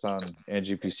focused on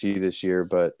NGPC this year,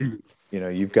 but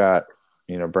you've got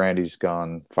Brandy's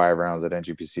gone 5 rounds at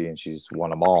NGPC and she's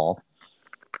won them all.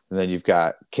 And then you've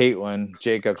got Caitlin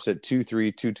Jacobs at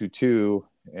 2-3, 2-2-2,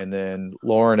 and then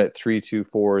Lauren at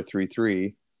 3-2-4,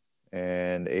 3-3,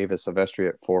 and Ava Silvestri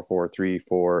at 4-4,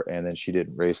 3-4, and then she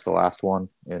didn't race the last one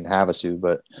in Havasu.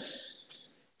 But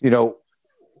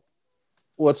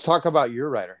let's talk about your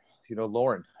rider.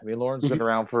 Lauren. I mean, Lauren's been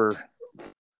around for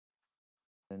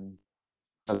and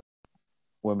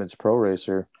women's pro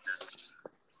racer.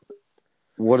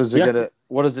 What is it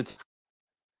what is it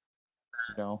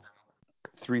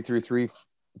 3-3-3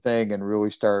 thing and really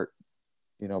start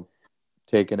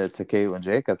taking it to Caitlin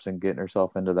Jacobs and getting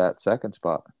herself into that second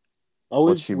spot?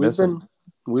 What's she missing?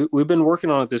 We've been working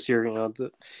on it this year.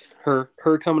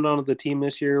 Her coming onto the team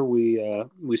this year. We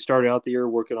started out the year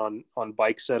working on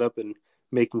bike setup and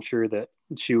making sure that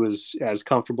she was as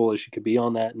comfortable as she could be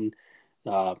on that. And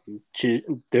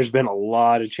there's been a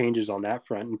lot of changes on that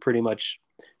front, and pretty much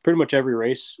every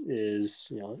race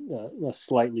is a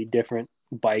slightly different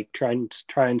bike, trying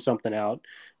something out,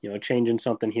 changing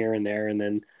something here and there. And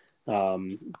then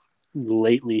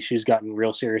lately she's gotten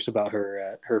real serious about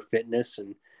her fitness,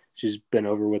 and she's been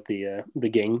over with the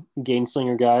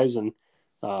Gainslinger guys, and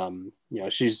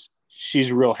she's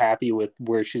real happy with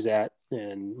where she's at,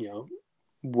 and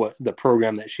what the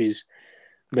program that she's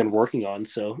been working on.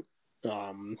 So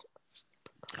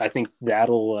I think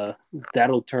that'll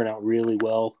turn out really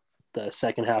well the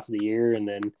second half of the year. And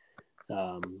then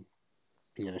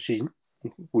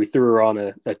we threw her on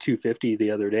a 250 the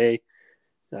other day,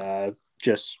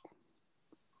 just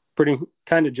pretty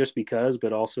kind of just because,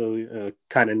 but also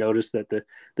kind of noticed that the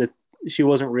she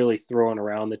wasn't really throwing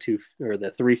around the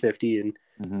 350, and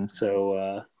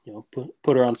so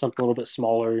put her on something a little bit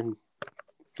smaller and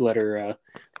let her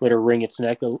wring its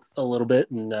neck a little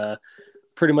bit. And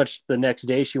pretty much the next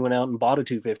day she went out and bought a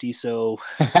 250. So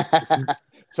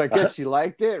so I guess she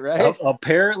liked it, right?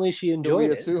 Apparently she enjoyed it. Do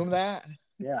we assume that?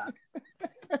 Yeah.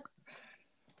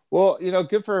 Well,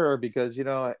 good for her, because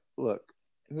look,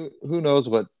 who knows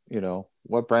what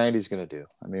Brandy's going to do.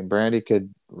 I mean, Brandy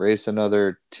could race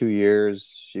another 2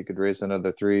 years. She could race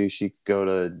another 3. She could go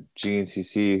to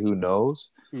GNCC. Who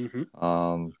knows?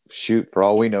 Shoot, for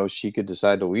all we know, she could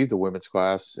decide to leave the women's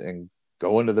class and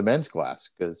go into the men's class,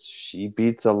 because she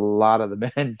beats a lot of the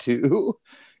men too.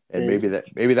 And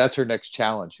maybe that's her next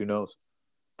challenge. Who knows?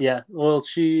 Yeah. Well,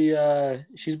 she's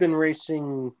been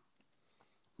racing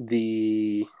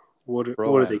the what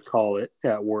do they call it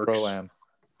at work?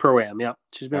 Pro-Am, yeah.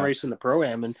 She's been racing the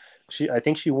Pro-Am, and I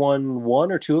think she won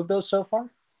 1 or 2 of those so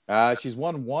far. She's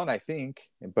won 1, I think,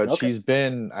 but she's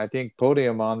been, I think,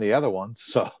 podium on the other ones.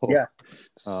 So yeah,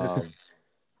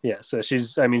 yeah. So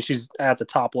she's at the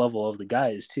top level of the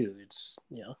guys too. It's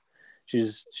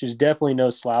she's definitely no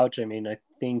slouch. I mean, I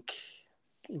think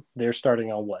they're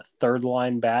starting on 3rd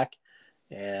line back,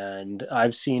 and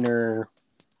I've seen her,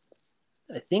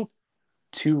 I think,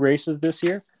 2 races this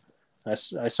year. I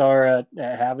saw her at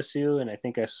Havasu, and I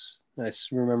think I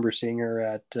remember seeing her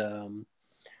at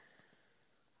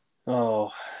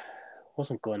it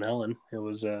wasn't Glen Helen. It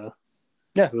was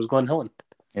it was Glen Helen.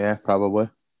 Yeah, probably.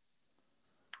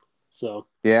 So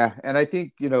yeah, and I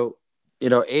think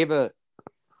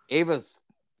Ava's,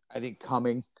 I think,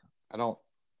 coming I don't,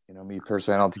 me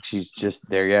personally, I don't think she's just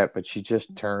there yet, but she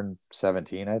just turned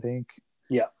 17, I think.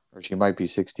 Yeah. Or she might be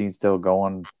 16 still,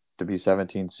 going to be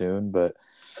 17 soon. But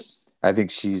I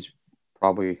think she's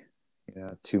probably,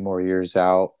 2 more years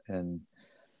out, and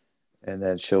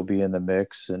then she'll be in the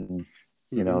mix. And,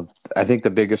 I think the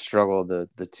biggest struggle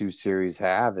the two series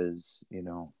have is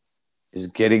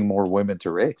getting more women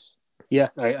to race. Yeah,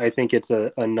 I think it's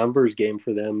a numbers game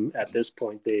for them at this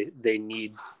point. They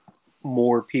need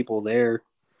more people there,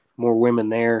 more women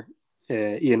there,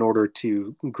 in order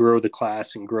to grow the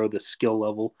class and grow the skill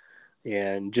level,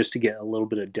 and just to get a little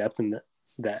bit of depth in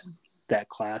that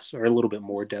class, or a little bit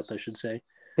more depth, I should say.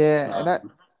 Yeah,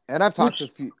 and I've talked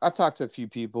Which, to a few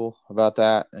people about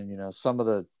that, and some of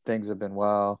the things have been,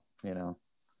 well,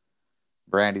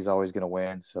 Brandy's always going to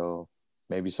win, so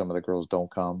maybe some of the girls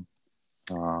don't come.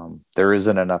 There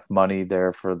isn't enough money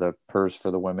there for the purse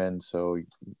for the women, so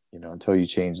until you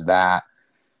change that,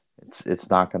 it's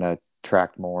not going to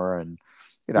attract more. And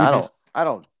I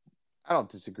don't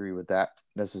disagree with that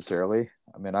necessarily.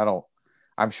 I mean,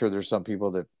 I'm sure there's some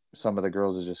people that some of the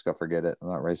girls are just gonna forget it. I'm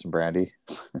not racing Brandy,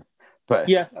 but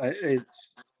yeah,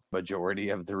 it's majority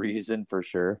of the reason for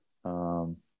sure.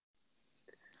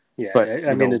 yeah. But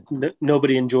I mean,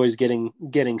 nobody enjoys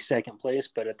getting second place,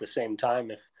 but at the same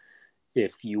time,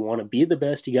 if you want to be the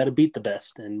best, you got to beat the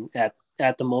best. And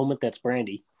at the moment, that's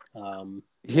Brandy.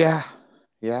 Yeah.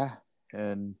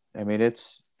 And I mean,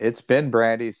 it's been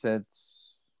Brandy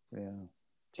since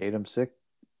Tatum sick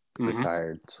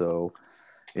retired. So,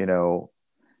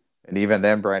 and even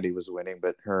then Brandy was winning,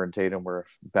 but her and Tatum were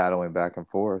battling back and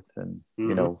forth. And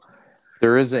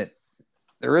there isn't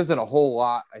a whole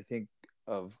lot, I think,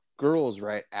 of girls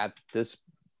right at this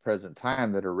present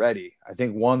time that are ready. I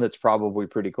think one that's probably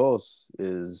pretty close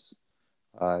is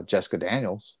Jessica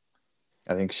Daniels.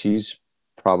 I think she's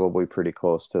probably pretty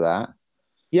close to that.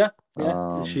 Yeah.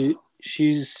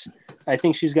 She's. I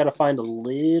think she's got to find a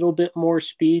little bit more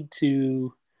speed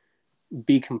to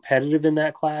be competitive in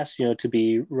that class. To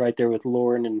be right there with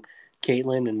Lauren and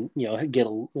Caitlin, and get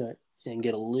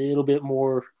a little bit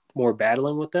more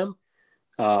battling with them.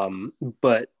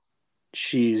 But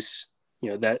she's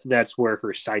that's where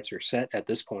her sights are set at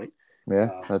this point.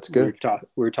 Yeah, that's good.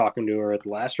 We were talking to her at the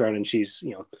last round, and she's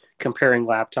comparing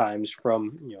lap times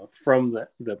from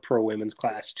the pro women's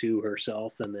class to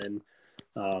herself, and then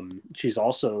she's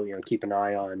also keep an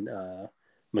eye on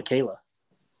Michaela.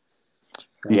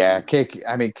 Yeah,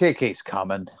 KK's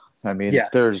coming. I mean, yeah,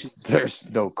 there's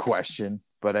no question.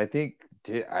 But I think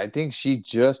she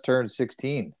just turned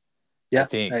 16. Yeah, I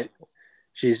think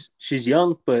she's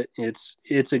young, but it's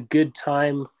a good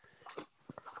time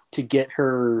to get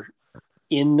her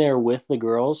in there with the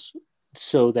girls,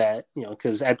 so that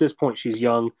because at this point she's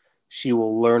young, she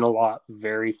will learn a lot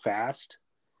very fast,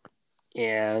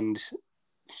 and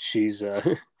she's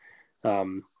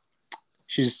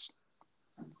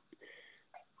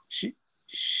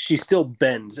she still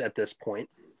bends at this point.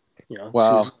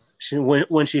 Well,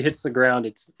 when she hits the ground,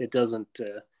 it doesn't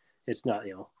it's not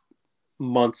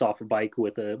months off a bike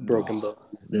with a broken bone.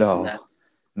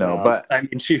 But I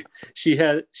mean, she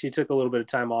took a little bit of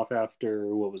time off after,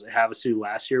 what was it, Havasu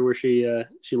last year, where she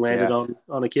landed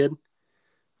on a kid.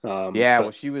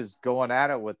 Well, she was going at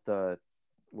it with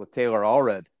Taylor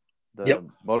Allred, the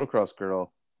motocross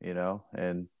girl,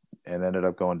 and ended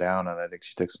up going down, and I think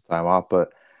she took some time off.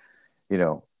 But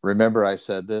remember I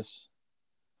said this.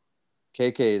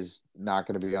 KK is not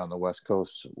going to be on the West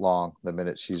Coast long the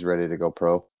minute she's ready to go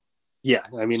pro. Yeah,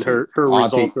 I mean, her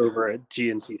results over at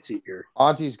GNCC here.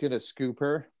 Auntie's going to scoop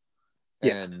her,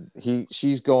 and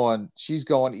she's going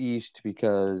east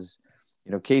because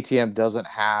KTM doesn't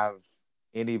have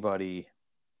anybody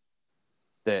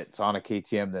that's on a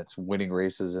KTM that's winning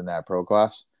races in that pro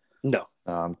class. No.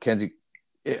 Kenzie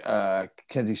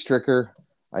Stricker,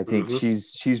 I think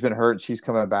she's been hurt. She's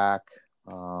coming back.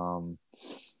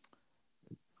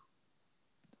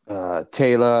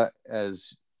 Taylor,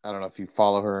 as I don't know if you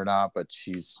follow her or not, but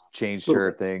she's changed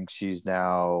her thing. She's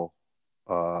now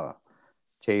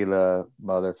Taylor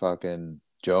motherfucking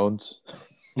Jones.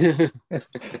 and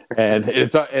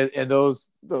it's and those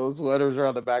letters are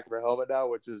on the back of her helmet now,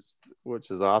 which is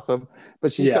awesome.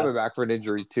 But she's coming back for an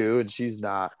injury too, and she's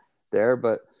not there.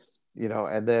 But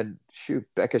and then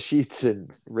Becca Sheets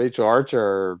and Rachel Archer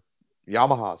are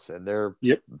Yamahas, and they're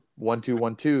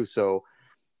 1-2-1-2. So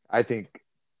I think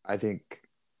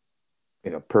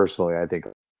personally, I think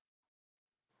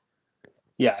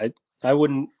I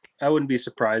wouldn't be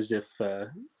surprised if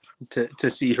to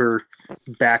see her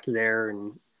back there,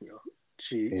 and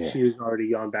she's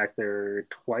already gone back there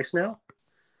twice now.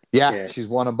 Yeah, Yeah, she's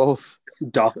won them both.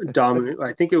 dominant.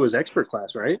 I think it was expert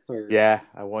class, right? Or Yeah,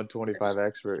 I won 25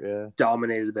 expert. Yeah,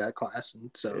 dominated that class, and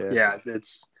so yeah, yeah,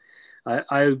 it's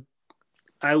I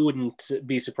I wouldn't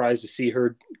be surprised to see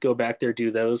her go back there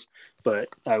do those, but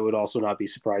I would also not be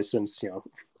surprised since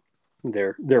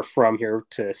they're from here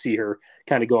to see her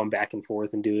kind of going back and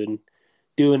forth and doing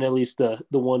at least the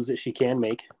ones that she can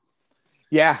make.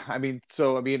 yeah. I mean,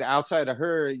 outside of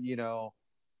her,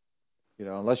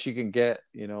 unless you can get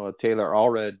a Taylor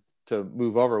Allred to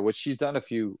move over, which she's done a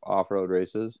few off road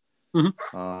races,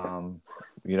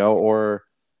 Mm-hmm. or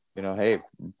hey,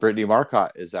 Brittany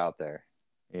Marcotte is out there.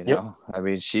 Yep. I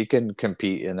mean, she can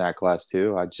compete in that class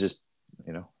too. I just,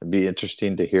 it'd be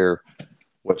interesting to hear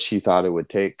what she thought it would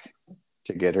take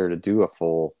to get her to do a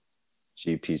full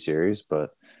GP series,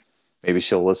 but maybe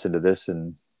she'll listen to this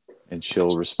and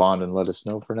she'll respond and let us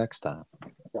know for next time.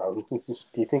 Do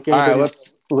you think All right, anybody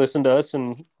let's listen to us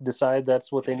and decide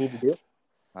that's what they need to do?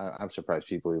 I'm surprised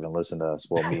people even listen to us.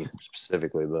 Well, me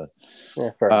specifically, but Yeah,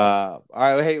 fair enough.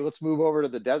 all right. Hey, let's move over to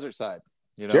the desert side.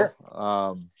 Sure.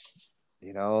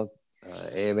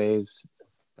 AMA's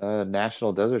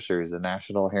National Desert Series, the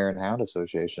National Hare and Hound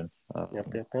Association.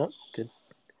 Yep. Good.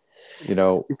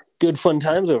 Good fun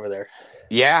times over there.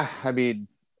 Yeah, I mean,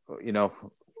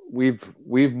 we've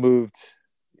moved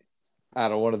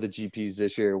out of one of the GPs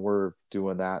this year. We're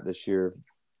doing that this year,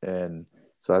 and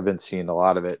so I've been seeing a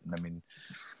lot of it. And I mean,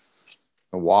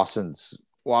 Wasson's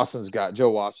got Joe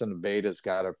Wasson and Beta's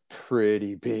got a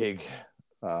pretty big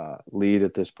lead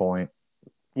at this point.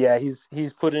 Yeah, he's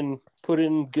put in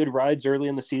good rides early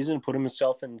in the season, put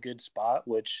himself in good spot,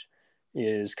 which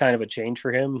is kind of a change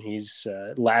for him. He's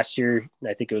last year,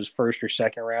 I think it was first or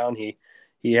second round. He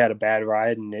had a bad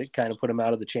ride and it kind of put him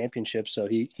out of the championship. So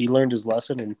he learned his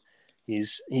lesson and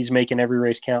he's making every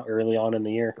race count early on in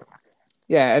the year.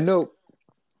 Yeah,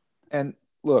 and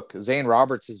look, Zane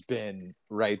Roberts has been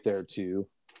right there too.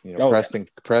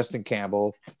 Preston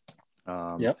Campbell.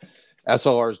 Yep.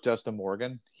 SLR's Justin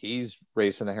Morgan. He's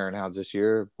racing the Hare and Hounds this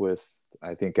year with,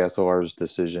 I think, SLR's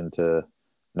decision to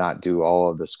not do all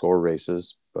of the score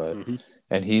races, but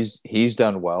and he's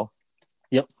done well.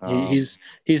 Yep. He's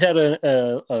had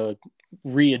a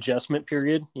readjustment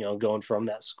period, going from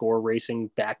that score racing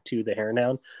back to the Hare and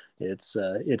Hound. It's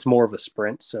more of a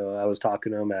sprint. So I was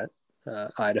talking to him at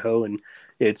Idaho, and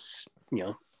it's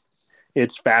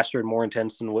faster and more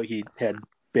intense than what he had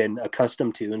been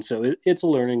accustomed to, and so it's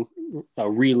a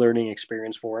relearning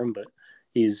experience for him. But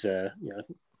he's done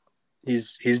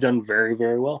very,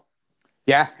 very well.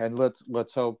 Yeah, and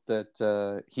let's hope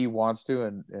that he wants to,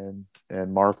 and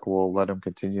Mark will let him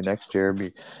continue next year.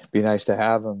 Be nice to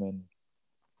have him, and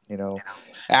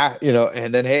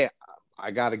and then hey,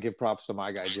 I got to give props to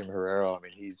my guy Jim Herrero. I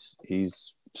mean, he's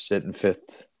sitting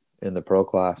fifth in the pro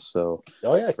class. So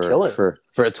killing for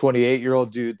a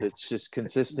 28-year-old dude that's just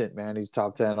consistent, man. He's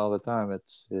top 10 all the time.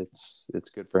 It's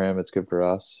good for him. It's good for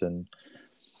us. And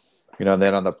and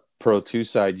then on the Pro 2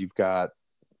 side, you've got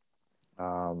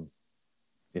the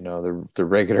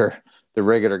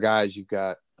regular guys. You've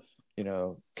got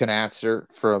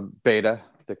Knatzer from Beta,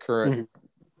 the current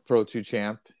Pro 2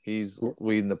 champ. He's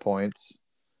leading the points.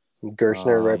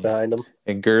 Gerstner right behind him.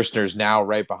 And Gerstner's now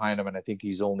right behind him, and I think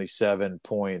he's only 7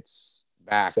 points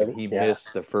back. And he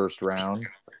missed the first round.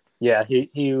 Yeah, he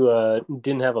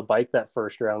didn't have a bike that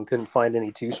first round. Couldn't find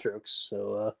any 2-strokes.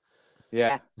 So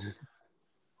yeah.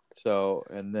 So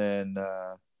and then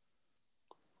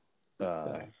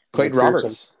Clayton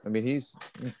Roberts. I mean,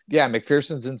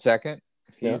 McPherson's in second.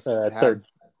 He's third.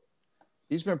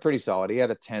 He's been pretty solid. He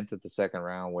had a 10th at the second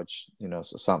round, which so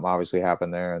something obviously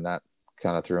happened there, and that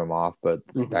kind of threw him off, but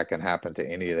that can happen to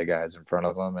any of the guys in front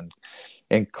of him.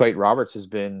 And Clayton Roberts has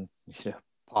been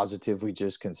positively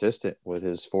just consistent with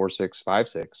his 4.6,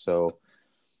 5.6. So,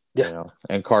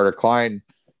 and Carter Klein,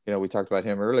 we talked about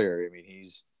him earlier. I mean,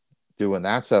 he's doing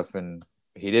that stuff, and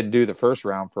he didn't do the first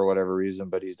round for whatever reason,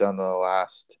 but he's done the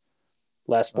last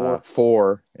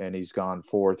 4, and he's gone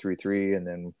 4.33, and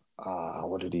then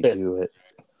what did he do it?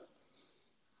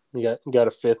 He got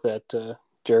a 5th at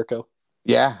Jericho.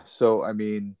 Yeah, so I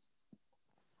mean,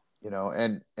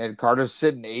 and Carter's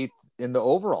sitting 8th in the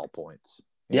overall points.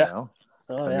 You know?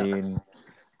 I mean,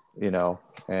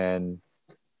 and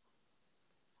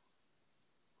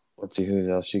let's see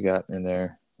who else you got in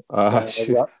there.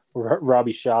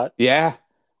 Robbie Schott. Yeah.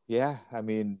 I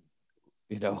mean,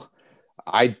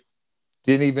 I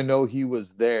didn't even know he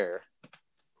was there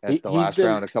at the last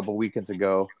round a couple weekends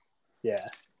ago. Yeah.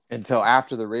 Until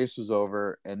after the race was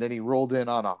over, and then he rolled in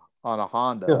on a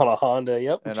Honda. On a Honda,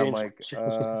 yep. And I'm like,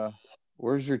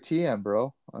 where's your TM,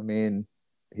 bro? I mean,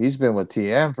 he's been with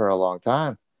TM for a long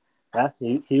time. Yeah,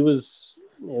 he was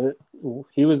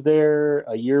there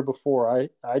a year before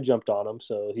I jumped on him,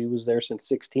 so he was there since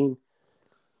 16.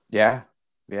 Yeah,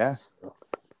 yeah. So,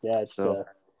 yeah, it's So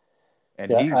and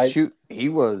yeah I he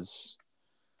was,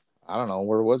 I don't know,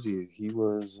 where was he? He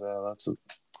was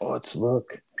let's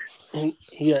look.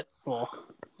 he got well,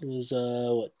 it was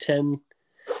what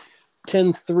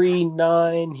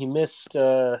 10-3-9. He missed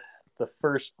the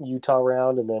first Utah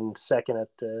round and then second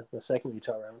at the second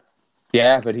Utah round.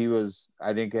 Yeah, but he was,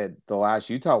 I think at the last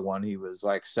Utah one, he was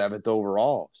like seventh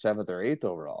or eighth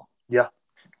overall. Yeah.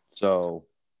 So,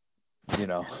 you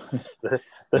know, the,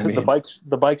 I the mean,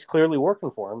 bike's clearly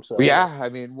working for him. So yeah, I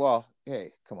mean, well,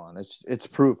 hey, come on, it's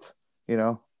proof. You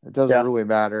know, it doesn't yeah, really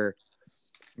matter,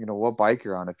 what bike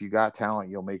you're on. If you got talent,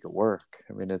 you'll make it work.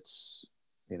 I mean, it's,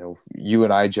 you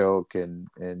and I joke, and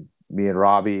me and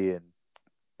Robbie and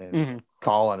mm-hmm.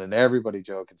 Colin and everybody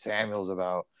joke, and Samuel's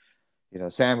about.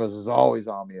 Samuels is always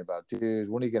on me about, dude,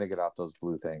 when are you going to get off those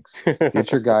blue things? Get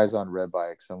your guys on red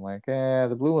bikes. I'm like,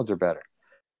 the blue ones are better.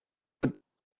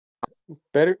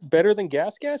 better than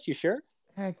gas. You sure?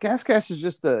 Gas is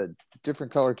just a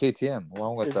different color KTM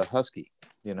along with the Husky.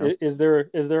 Is there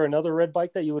another red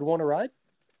bike that you would want to ride?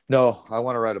 No, I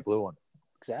want to ride a blue one.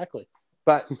 Exactly.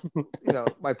 But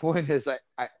my point is, I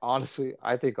honestly,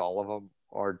 I think all of them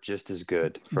are just as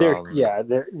good.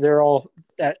 They're all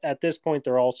at this point,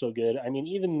 they're all so good. I mean,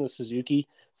 even the Suzuki,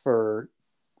 for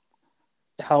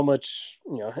how much,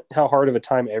 how hard of a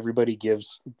time everybody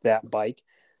gives that bike.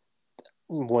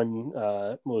 When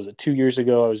what was it, 2 years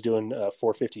ago, I was doing a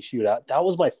 450 shootout. That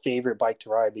was my favorite bike to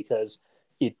ride because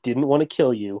it didn't want to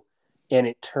kill you and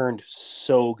it turned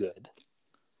so good.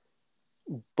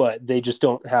 But they just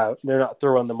they're not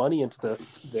throwing the money into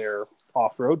their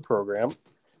off-road program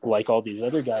like all these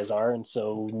other guys are, and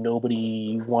so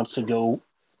nobody wants to go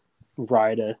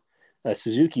ride a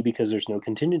Suzuki because there's no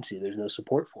contingency, there's no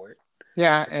support for it.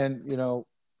 Yeah, and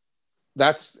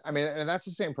that's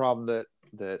the same problem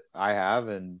that I have,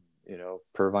 and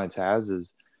Purvines has,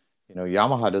 is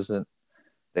Yamaha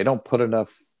they don't put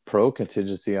enough pro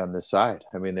contingency on this side.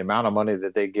 I mean, the amount of money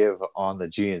that they give on the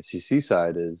GNCC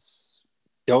side is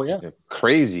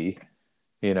crazy,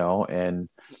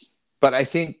 but I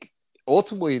think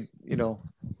ultimately,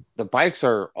 the bikes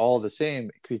are all the same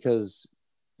because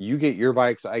you get your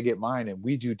bikes, I get mine, and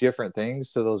we do different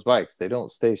things to those bikes. They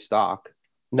don't stay stock.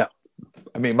 No.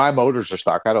 I mean, my motors are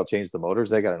stock. I don't change the motors.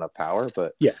 They got enough power,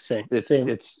 but yeah, same.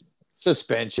 It's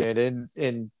suspension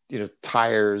and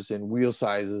tires and wheel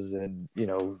sizes and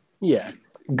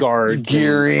guards,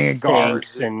 gearing and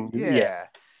guards and I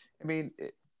mean,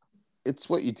 it's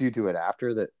what you do to it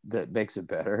after that makes it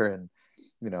better, and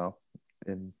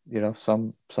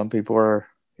some people are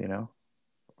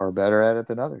better at it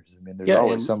than others. I mean, there's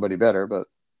always somebody better, but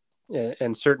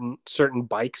and certain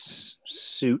bikes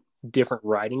suit different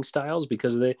riding styles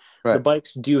because the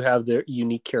bikes do have their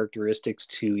unique characteristics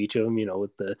to each of them.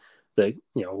 With the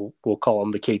we'll call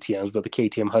them the KTMs, but the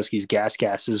KTM Huskies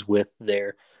gases with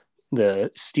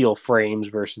the steel frames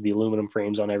versus the aluminum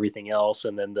frames on everything else,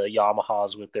 and then the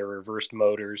Yamahas with their reversed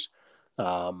motors,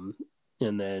 and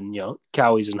then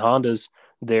Cowies and Hondas,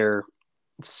 they're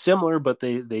similar, but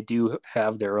they do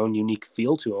have their own unique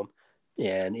feel to them,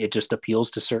 and it just appeals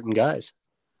to certain guys.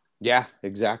 Yeah,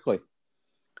 exactly.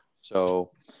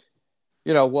 So,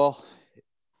 well,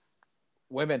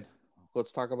 women.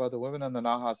 Let's talk about the women on the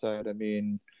Naha side. I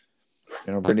mean,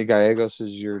 Brittany Gallegos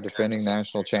is your defending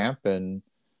national champ, and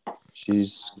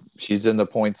she's in the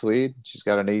points lead. She's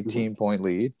got an 18-point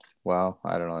lead. Well,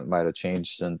 I don't know. It might have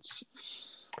changed since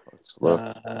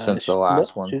the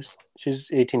last one. She's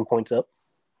 18 points up.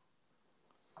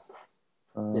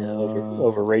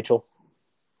 Over Rachel.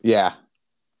 Yeah.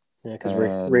 Yeah,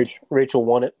 because Rachel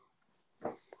won it.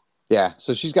 Yeah,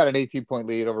 so she's got an 18-point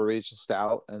lead over Rachel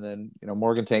Stout, and then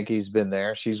Morgan Tankey's been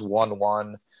there. She's won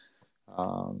one.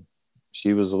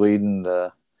 She was leading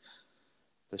the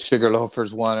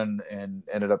Sugarloafers one and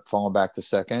ended up falling back to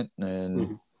second.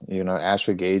 And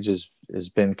Ashley Gage has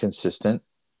been consistent.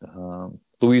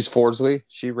 Louise Fordsley,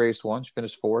 she raced one. She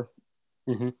finished fourth.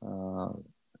 Mm-hmm.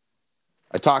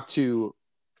 I talked to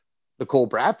Nicole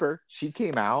Bradford. She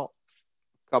came out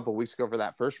a couple of weeks ago for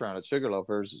that first round at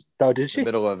Sugarloafers. Oh, did she? In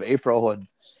the middle of April,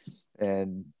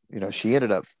 and she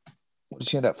ended up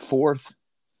fourth.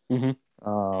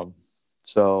 Mm-hmm.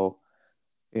 So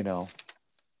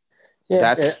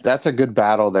that's a good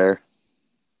battle there.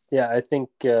 Yeah, I think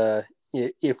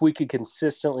if we could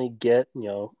consistently get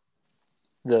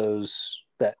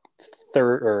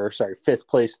fifth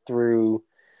place through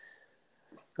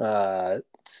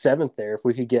seventh there, if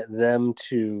we could get them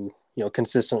to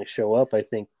consistently show up, I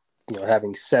think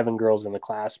having 7 girls in the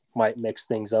class might mix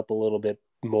things up a little bit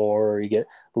more, or you get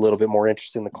a little bit more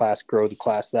interest in the class, grow the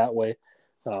class that way.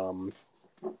 But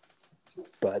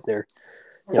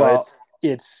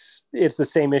it's the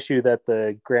same issue that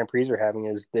the Grand Prix are having,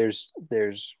 is there's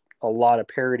a lot of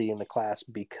parity in the class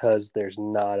because there's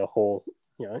not a whole,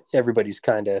 everybody's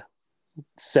kind of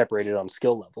separated on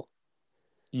skill level.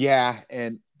 Yeah.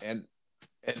 And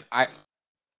I,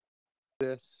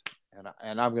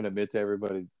 and I'm going to admit to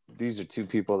everybody, these are 2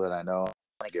 people that I know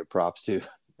I give props to.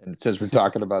 And since we're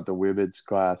talking about the women's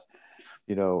class,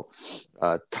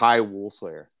 Ty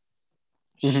Woolslayer,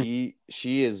 she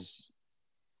is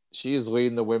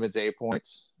leading the women's A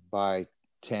points by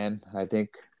 10, I think.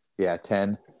 Yeah,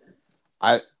 10.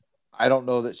 I don't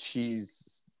know that she,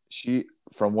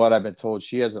 from what I've been told,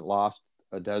 she hasn't lost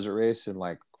a desert race in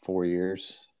like 4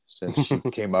 years since she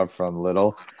came up from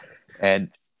Little. And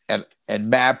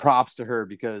mad props to her,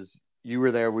 because you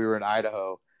were there, we were in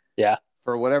Idaho. Yeah.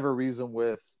 For whatever reason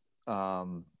with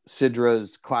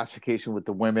Sidra's classification with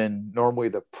the women, normally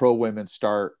the pro women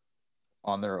start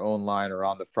on their own line or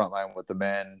on the front line with the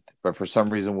men. But for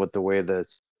some reason, with the way the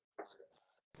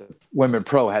women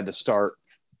pro had to start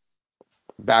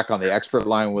back on the expert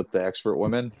line with the expert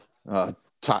women,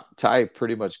 Ty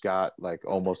pretty much got like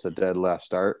almost a dead last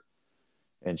start.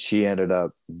 And she ended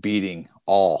up beating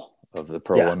all of the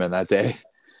pro women that day.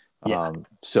 Yeah.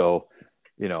 So,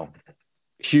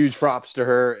 huge props to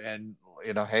her. And,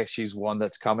 hey, she's one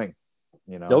that's coming,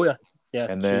 Oh, yeah. Yeah.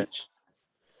 And then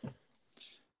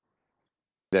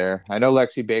there, I know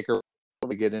Lexi Baker will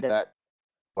get into that.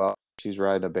 Well, she's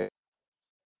riding a bit.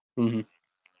 Mm-hmm.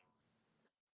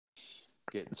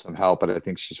 Getting some help, but I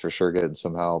think she's for sure getting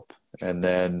some help. And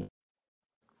then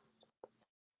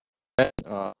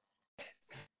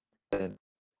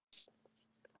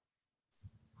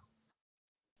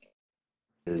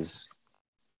is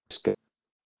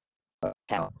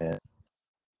talent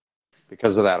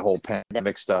because of that whole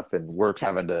pandemic stuff and works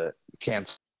having to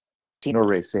cancel the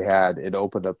race they had. It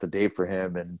opened up the date for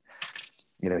him, and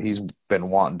he's been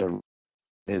wanting to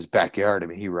his backyard. I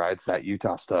mean, he rides that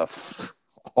Utah stuff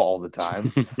all the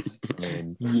time. I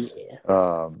mean,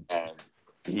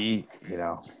 he,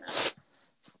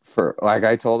 for like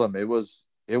I told him, it was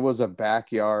a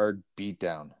backyard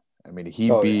beatdown. I mean,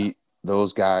 he beat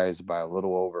those guys by a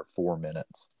little over 4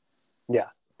 minutes. Yeah.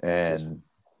 And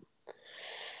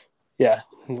yeah,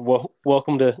 well,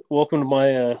 welcome to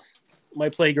my my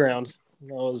playground.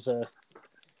 That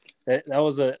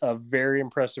was a very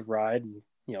impressive ride, and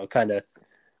kind of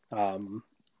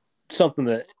something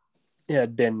that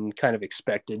had been kind of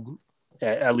expected,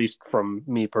 at least from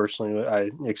me personally.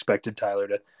 I expected Tyler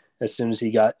to, as soon as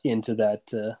he got into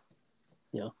that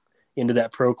into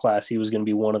that pro class, he was going to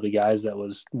be one of the guys that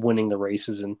was winning the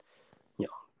races and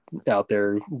out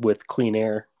there with clean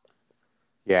air.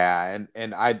 Yeah,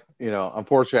 and I,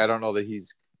 unfortunately, I don't know that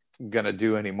he's gonna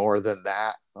do any more than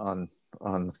that on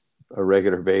a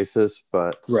regular basis.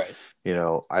 But right,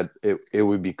 it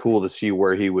would be cool to see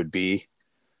where he would be.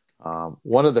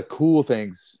 One of the cool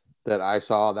things that I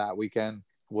saw that weekend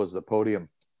was the podium,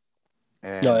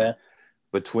 and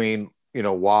between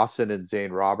Wasson and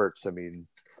Zane Roberts. I mean,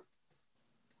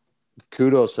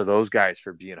 kudos to those guys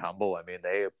for being humble. I mean,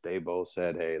 they both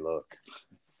said, "Hey, look."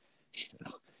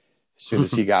 As soon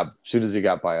as he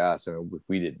got by us, I mean,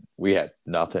 we had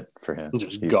nothing for him.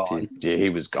 Just gone. He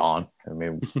was gone. I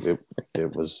mean,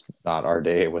 it was not our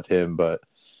day with him, but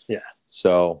yeah.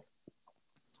 So,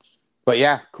 but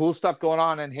yeah, cool stuff going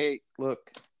on. And hey,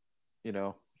 look,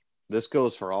 this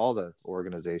goes for all the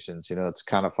organizations. It's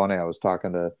kind of funny. I think I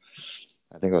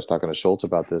was talking to Schultz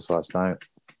about this last night,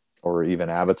 or even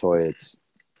Abatoy. It's,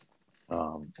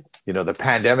 the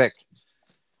pandemic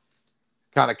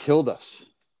kind of killed us.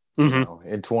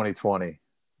 In 2020,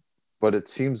 but it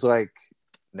seems like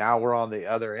now we're on the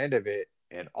other end of it,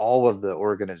 and all of the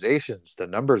organizations, the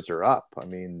numbers are up. I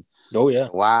mean,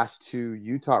 the last 2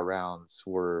 Utah rounds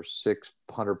were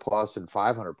 600 plus and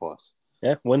 500 plus.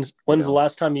 Yeah. When's the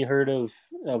last time you heard of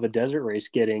a desert race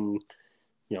getting,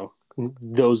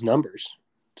 those numbers?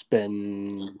 It's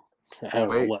been, I don't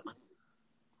know what,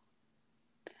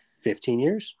 15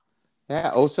 years.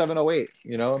 Yeah. 07, 08,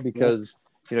 because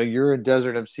you're in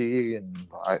Desert MC, and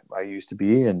I used to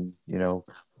be, and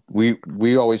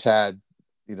we always had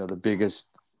the biggest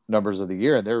numbers of the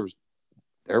year, and there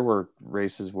were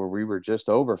races where we were just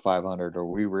over 500, or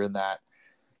we were in that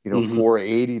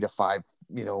 480 to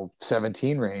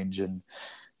 517 range, and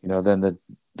then the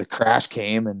crash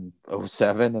came in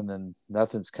 07, and then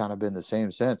nothing's kind of been the same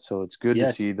since. So it's good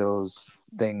to see those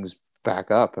things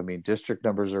back up. I mean, district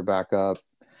numbers are back up.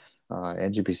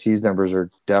 NGPC's numbers are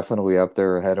definitely up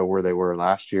there ahead of where they were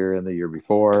last year and the year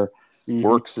before. Mm-hmm.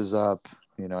 Works is up.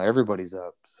 Everybody's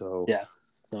up. So yeah,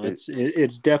 no,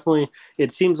 it's definitely.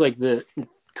 It seems like the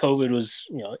COVID was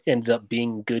ended up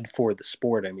being good for the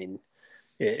sport. I mean,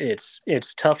 it's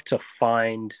tough to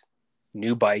find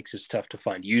new bikes. It's tough to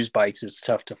find used bikes. It's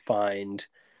tough to find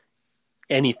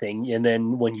anything. And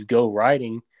then when you go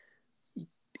riding,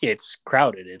 it's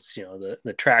crowded. It's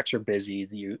the tracks are busy.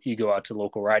 You go out to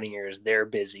local riding areas, they're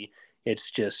busy.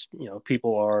 It's just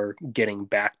people are getting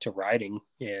back to riding,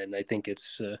 and I think it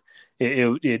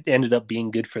ended up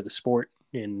being good for the sport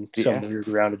in some weird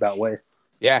roundabout way.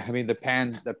 Yeah, I mean the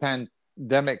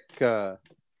pandemic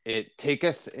it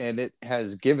taketh and it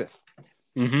has giveth.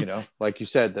 Mm-hmm. Like you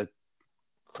said, the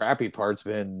crappy part's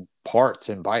been parts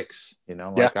and bikes.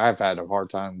 I've had a hard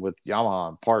time with Yamaha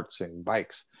and parts and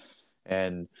bikes.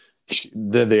 And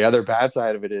then the other bad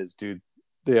side of it is, dude,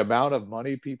 the amount of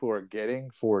money people are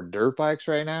getting for dirt bikes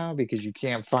right now because you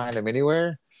can't find them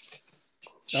anywhere.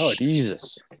 Oh,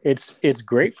 Jesus. It's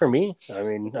great for me. I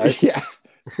mean,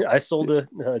 I sold a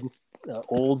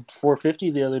old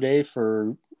 450 the other day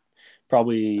for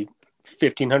probably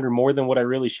 $1,500 more than what I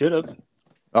really should have.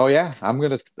 Oh yeah,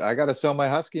 I gotta sell my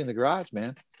Husky in the garage,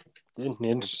 man.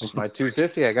 It's my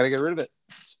 250. I gotta get rid of it.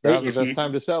 Now's the best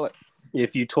time to sell it.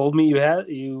 If you told me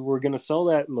you were gonna sell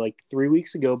that like 3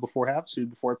 weeks ago before Hapsuit,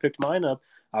 before I picked mine up,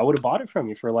 I would have bought it from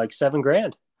you for like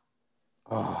 $7,000.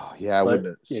 Oh yeah, I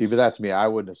wouldn't. See, but that's me. I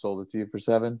wouldn't have sold it to you for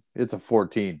 7. It's a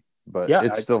 14, but yeah,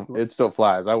 it still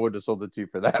flies. I wouldn't have sold it to you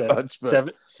for that much.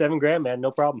 But $7,000, man,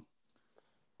 no problem.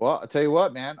 Well, I'll tell you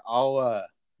what, man.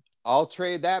 I'll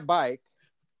trade that bike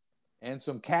and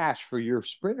some cash for your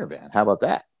Sprinter van. How about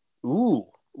that? Ooh,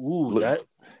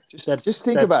 just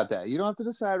think about that. You don't have to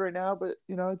decide right now, but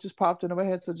it just popped into my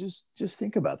head. So just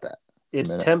think about that.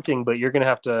 It's tempting, but you're gonna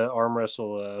have to arm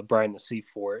wrestle Brian Nassif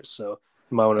for it. So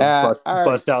you might want to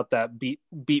bust out that beat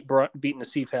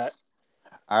Nassif hat.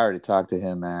 I already talked to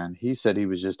him, man. He said he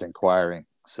was just inquiring.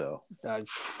 So,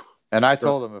 and I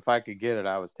told him if I could get it,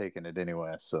 I was taking it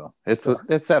anyway. So it's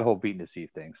that whole beat Nassif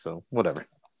thing. So whatever.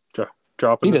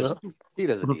 Dropping he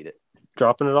doesn't need it.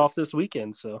 Dropping it off this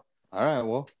weekend. So all right,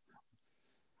 well,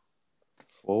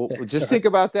 just think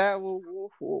about that.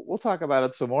 We'll talk about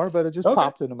it some more. But it just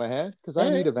popped into my head because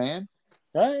I need a van.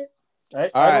 All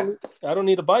right. I don't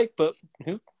need a bike, but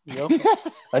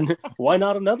why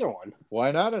not another one? Why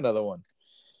not another one?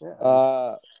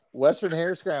 Yeah. Western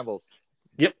Hare Scrambles.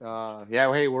 Yep.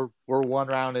 Hey, we're one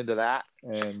round into that,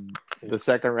 and the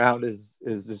second round is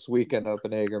this weekend up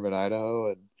in Hagerman,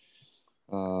 Idaho, and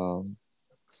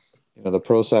the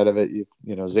pro side of it,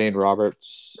 Zane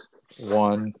Roberts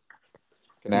won,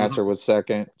 Knatzer was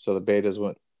second, so the betas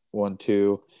went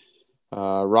 1-2.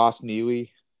 Ross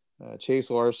Neely,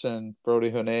 Chase Larson, Brody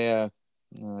Honea,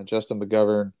 Justin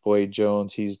McGovern, Blade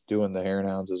Jones, he's doing the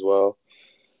Harehounds as well.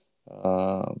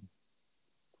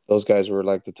 Those guys were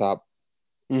like the top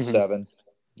 7,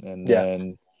 and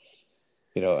then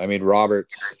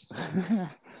Roberts,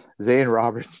 Zane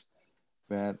Roberts,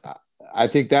 man, I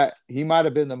think that he might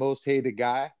have been the most hated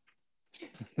guy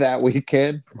that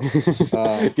weekend.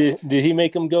 Did he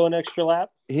make him go an extra lap?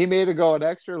 He made him go an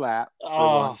extra lap for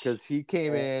one because he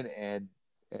came in and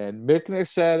Micknick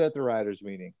said at the riders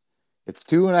meeting, it's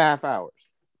 2.5 hours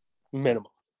minimum.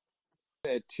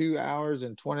 At 2 hours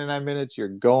and 29 minutes, you're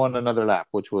going another lap,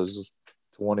 which was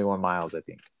 21 miles, I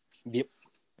think. Yep.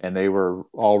 And they were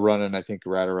all running, I think,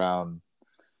 right around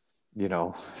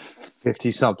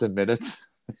 50 something minutes.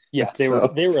 Yeah, they were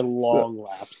long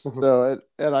laps.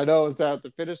 And I know it was at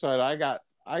the finish line.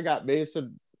 I got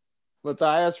Mason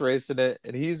Matthias racing it,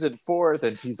 and he's in 4th,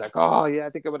 and he's like, "Oh yeah, I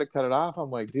think I'm gonna cut it off."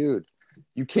 I'm like, "Dude,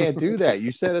 you can't do that.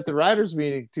 You said at the riders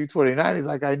meeting 2:29." He's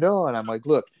like, "I know," and I'm like,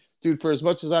 "Look, dude, for as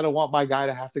much as I don't want my guy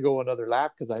to have to go another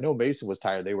lap because I know Mason was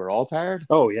tired, they were all tired.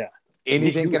 Oh yeah,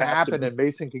 anything can happen, and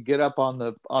Mason could get up on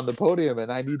the podium,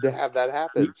 and I need to have that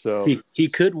happen. So he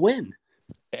could win."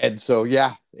 And so,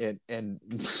 yeah. And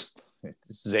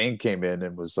Zane came in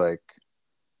and was like,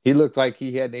 he looked like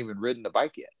he hadn't even ridden the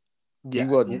bike yet. Yeah,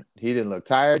 he didn't look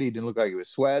tired. He didn't look like he was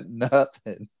sweating,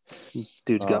 nothing.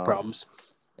 Dude's got problems.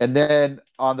 And then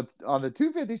on the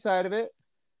 250 side of it,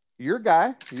 your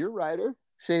rider,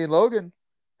 Shane Logan.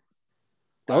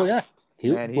 Oh yeah.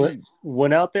 He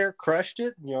went out there, crushed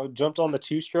it, jumped on the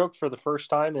 2-stroke for the first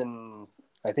time in,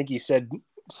 I think he said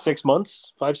 6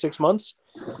 months, 5-6 months.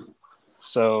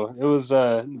 So it was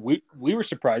we were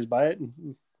surprised by it.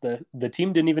 The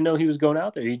team didn't even know he was going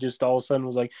out there. He just all of a sudden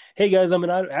was like, "Hey guys, I'm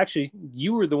in Idaho." Actually,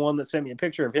 you were the one that sent me a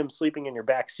picture of him sleeping in your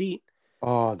back seat.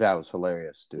 Oh, that was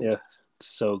hilarious, dude. Yeah,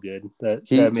 so good. That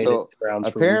made it rounds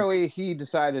for apparently weeks. he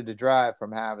decided to drive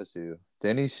from Havasu.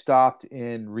 Then he stopped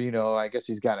in Reno. I guess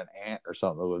he's got an aunt or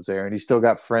something that lives there, and he's still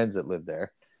got friends that live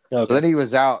there. Okay. So then he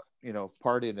was out,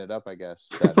 partying it up, I guess,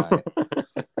 that night.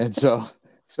 And so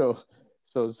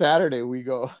Saturday we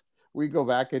go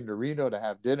back into Reno to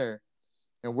have dinner,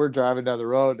 and we're driving down the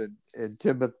road, and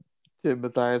Tim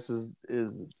Mathias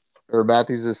or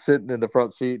Matthews is sitting in the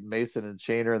front seat, and Mason and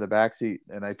Shane are in the back seat.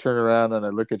 And I turn around and I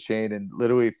look at Shane, and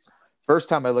literally first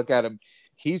time I look at him,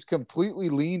 he's completely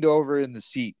leaned over in the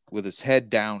seat with his head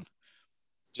down,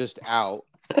 just out.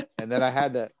 And then I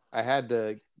had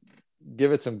to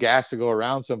give it some gas to go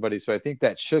around somebody. So I think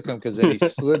that shook him, because then he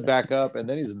slid back up, and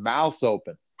then his mouth's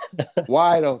open,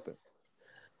 wide open.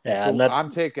 Yeah, so and that's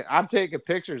I'm taking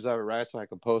pictures of it, right, so I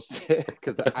can post it,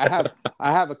 because I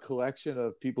have a collection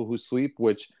of people who sleep,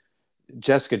 which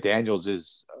Jessica Daniels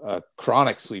is a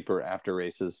chronic sleeper after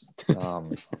races.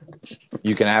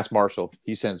 You can ask Marshall;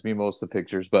 he sends me most of the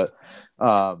pictures. But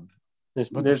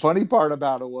the funny part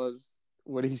about it was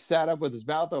when he sat up with his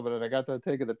mouth open, and I got to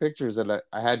taking the pictures, and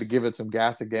I had to give it some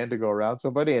gas again to go around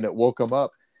somebody, and it woke him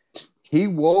up. He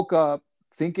woke up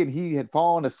thinking he had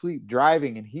fallen asleep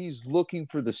driving, and he's looking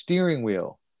for the steering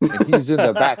wheel, and he's in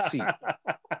the back seat.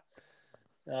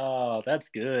 Oh, that's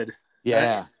good.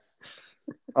 Yeah.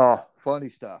 Oh, funny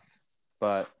stuff.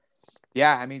 But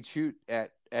yeah, I mean, shoot,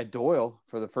 at Doyle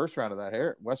for the first round of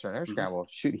that Western Hare Scramble,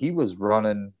 shoot, he was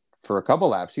running for a couple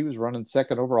laps. He was running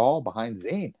second overall behind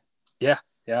Zane. Yeah.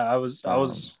 I was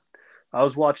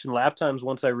watching lap times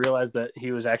once I realized that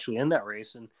he was actually in that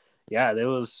race, and yeah, there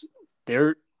was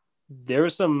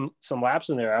some laps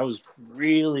in there I was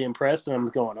really impressed, and I'm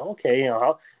going, okay,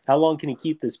 how long can he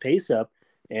keep this pace up?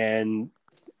 And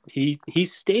he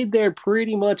stayed there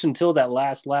pretty much until that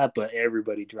last lap, but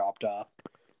everybody dropped off.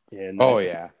 And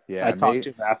I talked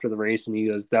to him after the race, and he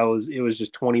goes, it was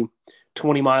just 20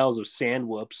 miles of sand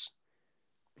whoops.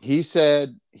 He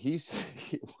said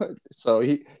so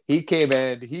he came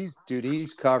in,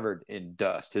 he's covered in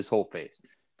dust, his whole face.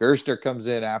 Gerstner comes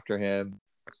in after him,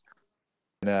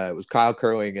 and it was Kyle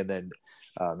Curling and then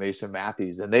Mason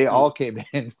Matthews, and they all came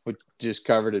in with just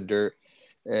covered in dirt.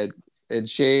 And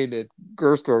Shane and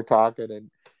Gerstner are talking,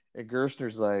 and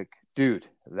Gerstner's like, dude,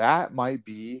 that might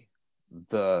be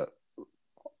the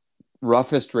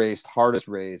roughest race, hardest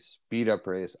race, beat up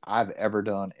race I've ever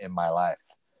done in my life.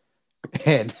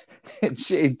 And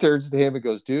Shane turns to him and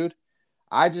goes, dude,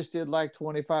 I just did like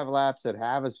 25 laps at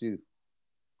Havasu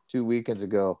 2 weekends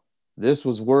ago. This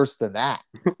was worse than that.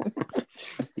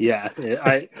 Yeah,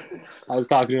 I was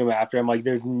talking to him after. I'm like,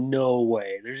 there's no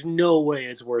way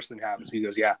it's worse than Havasu. He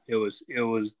goes, yeah, it was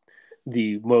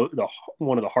the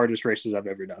one of the hardest races I've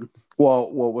ever done.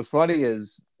 Well, what was funny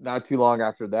is not too long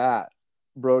after that,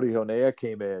 Brody Honea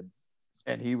came in,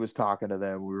 and he was talking to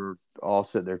them. We were all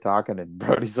sitting there talking, and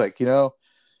Brody's like, the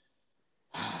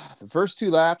first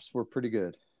 2 laps were pretty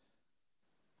good.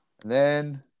 And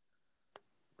then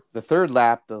the third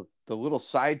lap, the little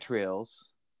side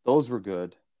trails, those were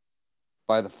good.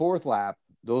 By the 4th lap,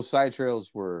 those side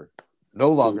trails were no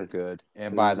longer good.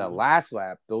 And by the last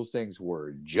lap, those things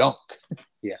were junk.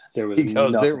 Yeah, there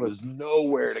was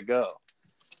nowhere to go.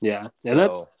 Yeah,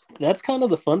 and that's kind of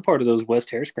the fun part of those West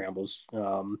Hare Scrambles.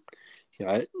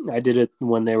 I did it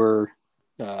when they were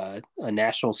a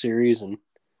national series, when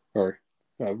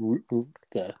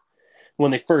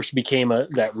they first became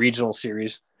that regional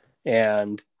series,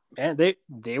 and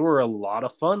they were a lot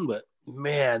of fun. But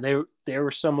man, they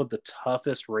were some of the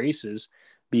toughest races,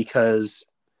 because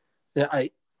I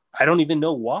don't even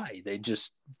know why. They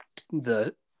just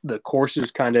the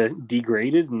courses kind of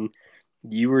degraded, and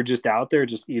you were just out there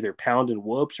just either pounding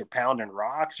whoops or pounding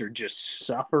rocks or just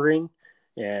suffering,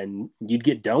 and you'd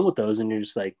get done with those and you're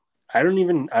just like, I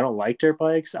don't like dirt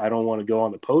bikes. I don't want to go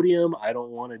on the podium. I don't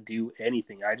want to do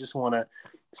anything. I just want to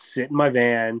sit in my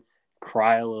van,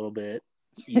 cry a little bit,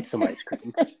 eat some ice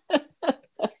cream.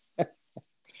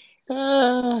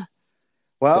 But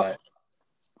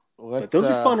those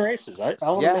are fun races. I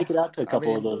want to make it out to a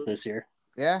couple of those this year.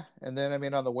 Yeah, and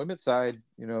then on the women's side,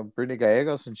 Brittany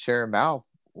Gallegos and Sharon Mao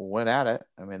went at it.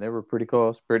 I mean, they were pretty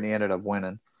close. Brittany ended up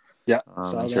winning. Yeah,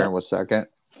 and Sharon was second,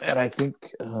 and I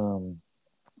think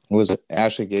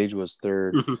Ashley Gage was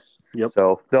third. Mm-hmm. Yep.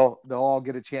 So they'll all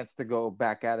get a chance to go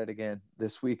back at it again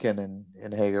this weekend in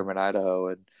Hagerman, Idaho,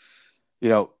 and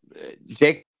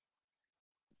Jake,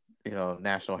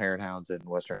 National Hare and Hounds and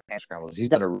Western Hare Scrambles. He's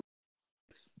done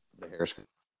the hare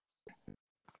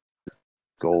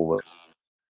goal with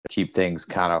keep things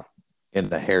kind of in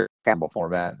the hare scramble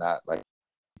format, not like.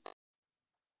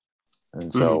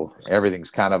 And so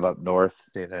everything's kind of up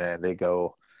north. They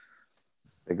go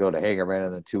they go to Hagerman,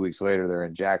 and then 2 weeks later they're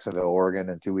in Jacksonville, Oregon,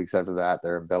 and 2 weeks after that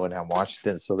they're in Bellingham,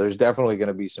 Washington. So there's definitely going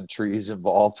to be some trees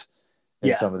involved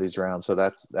in some of these rounds. So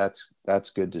that's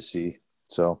good to see.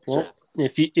 So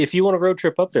if you want a road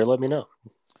trip up there, let me know.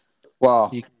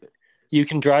 Well, you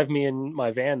can drive me in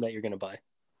my van that you're going to buy.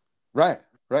 Right,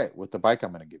 with the bike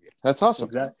I'm going to give you. That's awesome.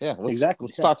 Exactly. Yeah, exactly.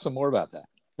 Let's talk some more about that.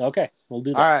 Okay, we'll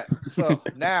do that. All right. So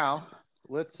now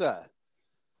let's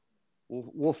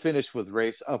we'll finish with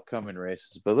upcoming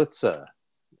races, but let's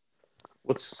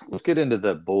get into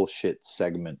the bullshit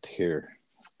segment here.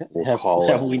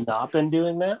 Have we not been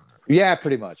doing that? Yeah,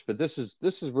 pretty much. But this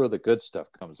is where the good stuff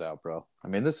comes out, bro. I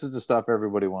mean, this is the stuff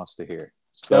everybody wants to hear.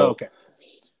 So, okay.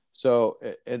 So,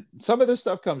 and some of this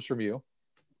stuff comes from you.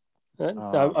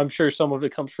 I'm sure some of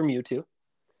it comes from you too.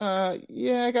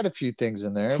 Yeah, I got a few things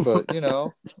in there, but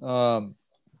the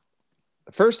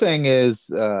first thing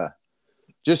is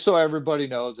just so everybody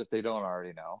knows, if they don't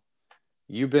already know,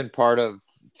 you've been part of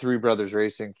Three Brothers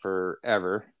Racing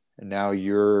forever, and now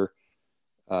you're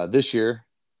this year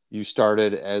you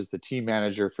started as the team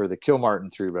manager for the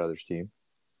Kilmartin Three Brothers team.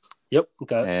 Yep,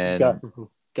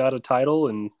 got a title,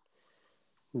 and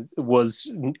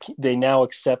they now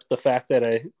accept the fact that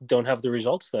I don't have the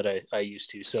results that I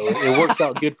used to, so it worked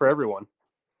out good for everyone.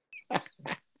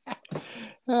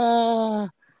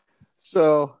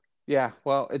 So yeah,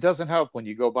 well, it doesn't help when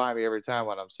you go by me every time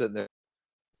when I'm sitting there,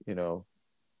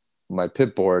 my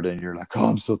pit board, and you're like, "Oh,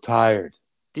 I'm so tired."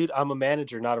 Dude, I'm a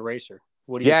manager, not a racer.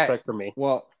 What do you expect from me?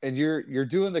 Well, and you're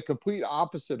doing the complete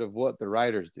opposite of what the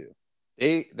riders do.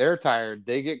 They're tired.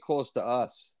 They get close to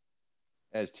us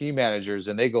as team managers,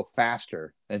 and they go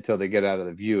faster until they get out of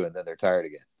the view, and then they're tired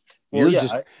again. Well,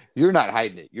 you're not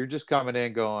hiding it. You're just coming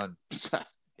in going,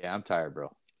 "Yeah, I'm tired, bro.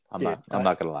 I'm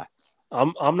not gonna lie.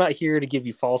 I'm not here to give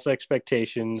you false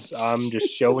expectations. I'm just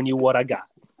showing you what I got."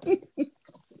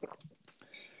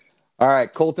 All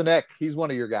right, Colton Eck, he's one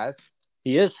of your guys.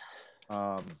 He is.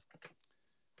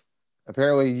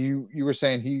 Apparently, you were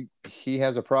saying he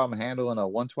has a problem handling a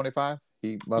 125.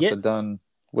 He must have done.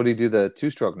 What did he do? The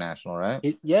two-stroke national, right?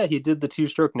 He did the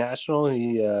two-stroke national.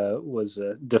 He was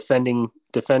defending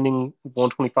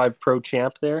 125 pro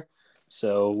champ there.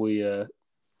 So we,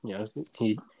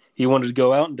 he wanted to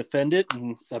go out and defend it,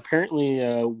 and apparently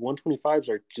 125s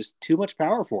are just too much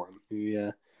power for him.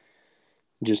 He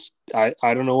I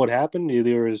don't know what happened.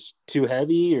 Either it was too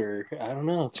heavy, or I don't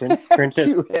know.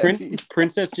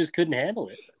 Princess just couldn't handle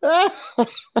it.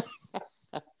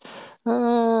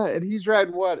 And he's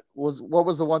riding what was the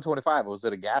 125? Was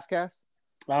it a gas cast?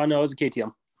 No, it was a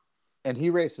KTM. And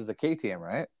he races a KTM,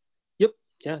 right? Yep.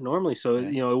 Yeah, normally. So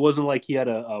it wasn't like he had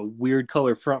a weird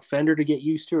color front fender to get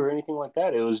used to or anything like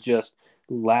that. It was just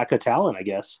lack of talent, I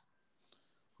guess.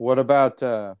 What about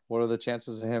what are the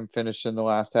chances of him finishing the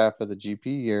last half of the GP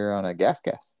year on a gas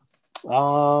cast?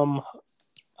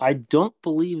 I don't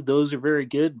believe those are very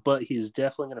good, but he's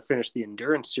definitely going to finish the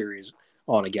endurance series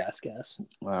on a gas.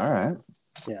 All right.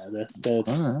 Yeah,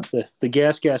 the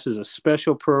gas is a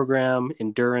special program,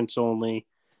 endurance only.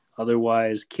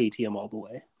 Otherwise, KTM all the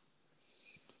way.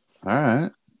 All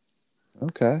right.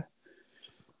 Okay.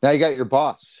 Now you got your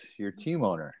boss, your team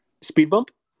owner. Speed bump?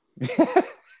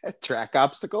 Track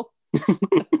obstacle?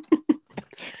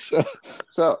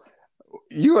 So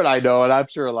you and I know, and I'm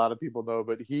sure a lot of people know,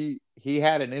 but he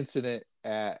had an incident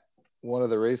at one of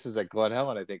the races at Glen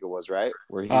Helen, I think it was, right?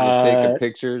 Where he was taking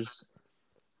pictures.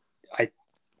 I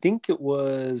think it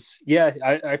was, yeah,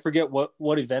 I forget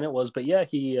what event it was, but yeah,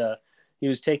 he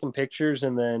was taking pictures,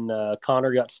 and then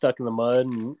Connor got stuck in the mud,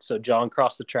 and so John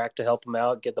crossed the track to help him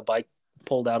out, get the bike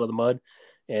pulled out of the mud,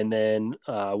 and then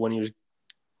when he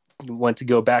went to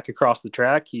go back across the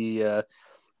track, he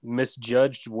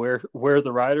misjudged where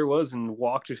the rider was and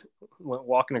went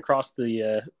walking across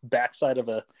the backside of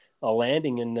a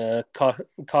landing and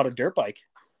caught a dirt bike.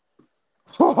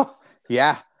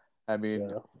 Yeah, I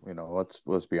mean,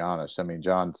 let's be honest. I mean,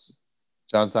 John's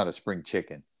not a spring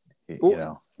chicken,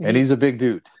 and he's a big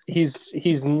dude.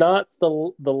 He's not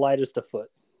the lightest of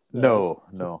foot. No.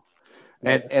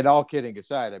 And all kidding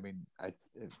aside, I mean,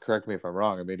 correct me if I'm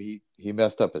wrong. I mean, he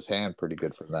messed up his hand pretty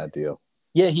good from that deal.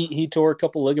 Yeah, he tore a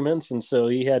couple ligaments, and so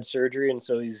he had surgery, and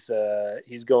so he's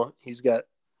got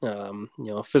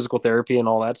physical therapy and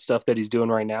all that stuff that he's doing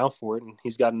right now for it, and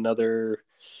he's got another.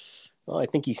 Well, I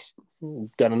think he's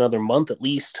got another month at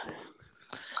least.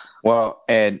 Well,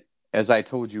 and as I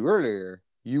told you earlier,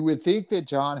 you would think that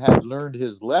John had learned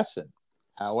his lesson.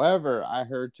 However, I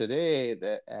heard today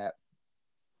that at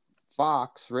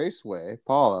Fox Raceway,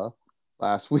 Paula,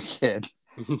 last weekend,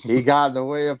 he got in the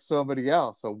way of somebody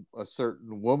else, a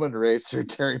certain woman racer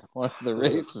during one of the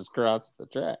races across the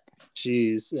track.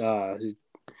 Jeez,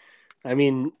 I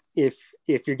mean, if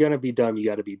you're gonna be dumb, you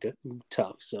got to be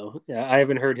tough. So yeah, I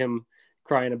haven't heard him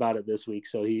crying about it this week.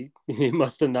 So he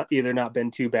must have not either not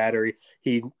been too bad or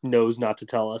he knows not to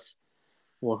tell us.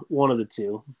 One of the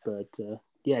two. But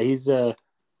yeah, he's I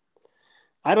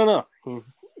don't know.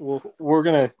 We're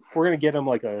gonna get him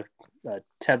like a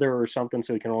tether or something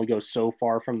so he can only go so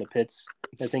far from the pits.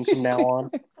 I think from now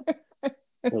on,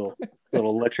 little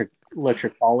little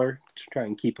electric collar to try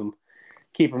and keep him.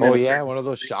 Oh In yeah, one of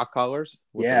those shock collars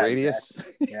with the yeah,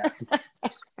 radius. exactly. Yeah.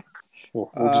 We'll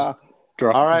just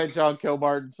draw. All right, John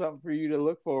Kilmartin, something for you to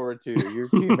look forward to. Your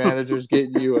team manager's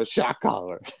getting you a shock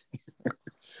collar.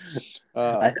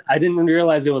 I didn't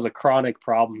realize it was a chronic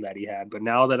problem that he had, but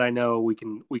now that I know, we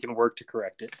can work to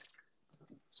correct it.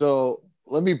 So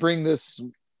let me bring this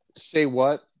say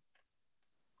what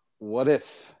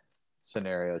if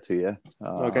scenario to you.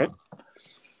 Okay.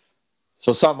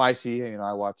 So something I see,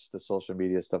 I watch the social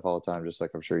media stuff all the time, just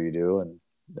like I'm sure you do. And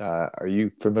are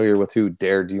you familiar with who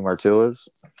Dare DeMartino is?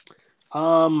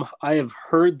 I have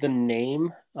heard the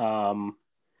name.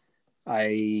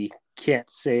 I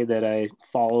can't say that I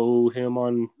follow him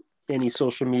on any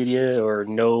social media or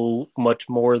know much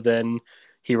more than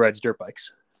he rides dirt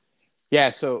bikes.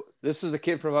 Yeah, so this is a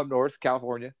kid from up north,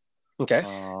 California. Okay.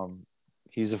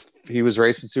 He was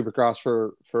racing Supercross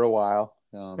for a while.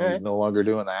 He's no longer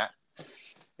doing that.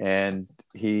 And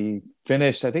he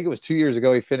finished, I think it was 2 years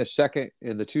ago, he finished second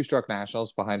in the two-stroke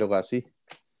nationals behind Alessi.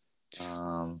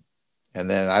 And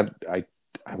then I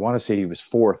want to say he was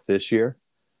fourth this year.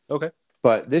 Okay.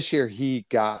 But this year he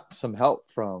got some help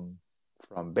from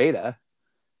Beta,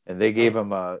 and they gave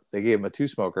him a two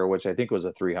smoker, which I think was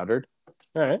a 300.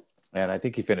 All right. And I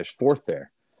think he finished fourth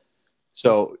there.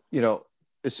 So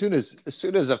as soon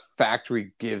as a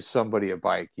factory gives somebody a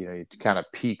bike, it kind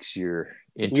of piques your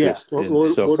interest and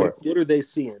so forth. What are they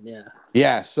seeing? Yeah.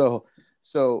 Yeah. So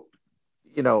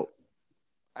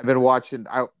I've been watching.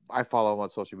 I follow him on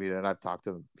social media, and I've talked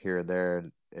to him here and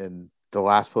there. And the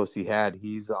last post he had,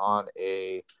 he's on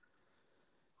a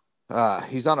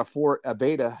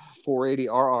Beta 480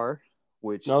 RR,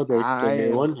 which the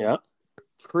new one, yeah.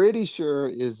 Pretty sure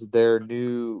is their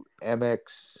new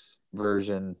MX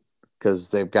version because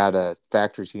they've got a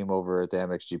factory team over at the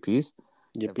MXGPs.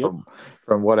 Yep.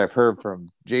 From what I've heard from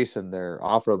Jason, their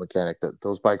off-road mechanic, that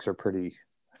those bikes are pretty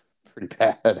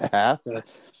badass.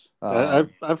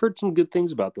 I've heard some good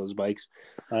things about those bikes.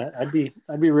 I'd be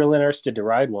real interested to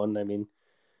ride one. I mean,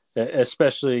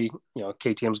 especially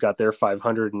KTM's got their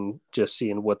 500, and just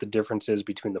seeing what the difference is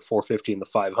between the 450 and the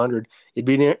 500. It'd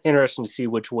be interesting to see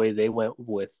which way they went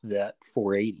with that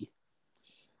 480.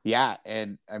 Yeah,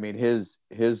 and I mean his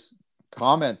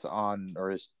comments on,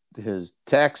 or his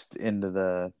text into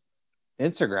the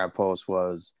Instagram post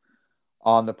was,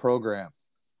 on the program.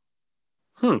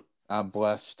 I'm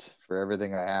blessed for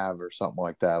everything I have, or something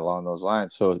like that along those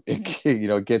lines. So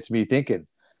it gets me thinking.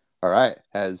 All right,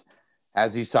 has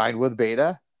he signed with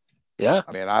Beta? Yeah.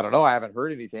 I mean, I don't know. I haven't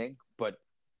heard anything, but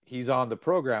he's on the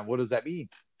program. What does that mean?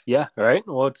 Yeah. Right.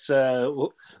 Well, it's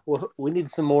we need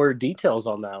some more details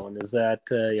on that one. Is that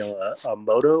a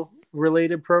moto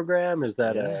related program? Is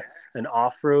that an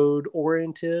off road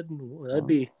oriented? That'd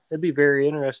be very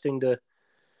interesting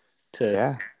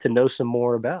to know some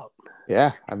more about.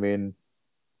 Yeah. I mean,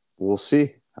 we'll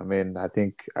see. I mean, I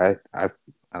think I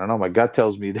don't know. My gut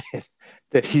tells me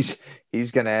that he's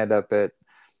going to end up at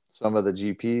some of the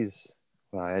GPs,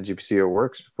 NGPC or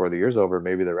Works before the year's over.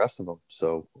 Maybe the rest of them.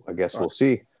 So I guess we'll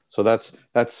see. So that's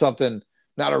something,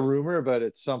 not a rumor, but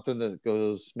it's something that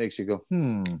makes you go,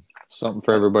 something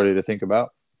for everybody to think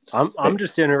about. I'm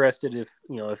just interested if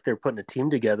they're putting a team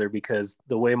together, because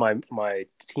the way my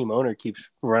team owner keeps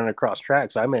running across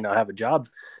tracks, I may not have a job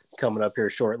coming up here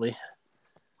shortly.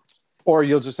 Or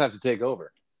you'll just have to take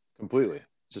over completely.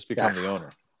 Just become the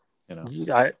owner.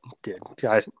 I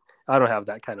don't have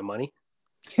that kind of money.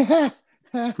 Yeah.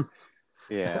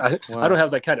 I don't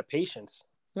have that kind of patience.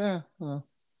 Yeah. Well.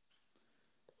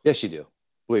 Yes, you do.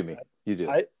 Believe me, you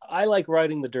do. I like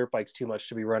riding the dirt bikes too much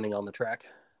to be running on the track.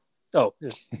 Oh,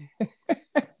 is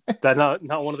that not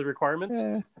one of the requirements?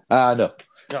 No. I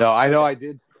know. I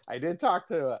did talk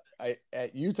to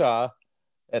at Utah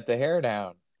at the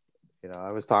Hairdown. I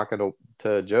was talking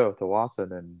to Joe to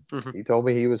Wasson, and he told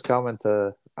me he was coming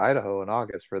to Idaho in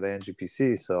August for the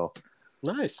NGPC. So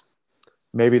nice.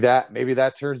 Maybe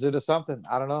that turns into something.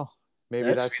 I don't know.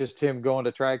 Maybe that's just him going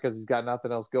to try because he's got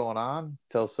nothing else going on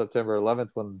till September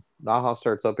 11th when Naha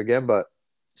starts up again. But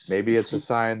maybe it's a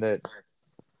sign that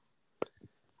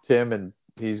Tim and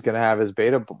he's going to have his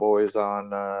Beta boys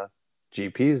on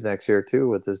GPs next year too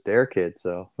with this Dare kid.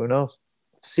 So who knows?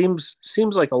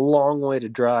 Seems like a long way to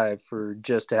drive for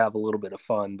just to have a little bit of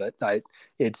fun, but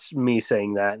it's me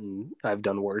saying that, and I've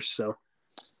done worse. So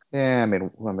Yeah,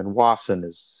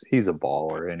 Wasson he's a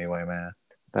baller anyway, man.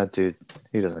 That dude,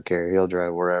 he doesn't care. He'll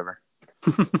drive wherever.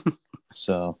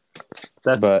 So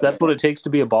that's what it takes to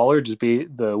be a baller. Just be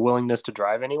the willingness to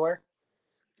drive anywhere.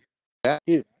 Yeah.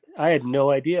 Dude, I had no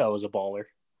idea I was a baller.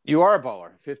 You are a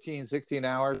baller. 15, 16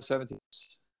 hours, 17.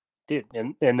 Dude,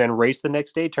 and then race the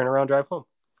next day, turn around, drive home.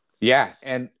 Yeah,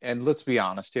 and let's be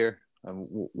honest here.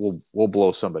 We'll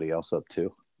blow somebody else up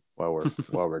too while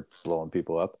we're blowing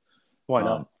people up. Why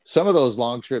not? Some of those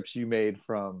long trips you made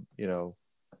from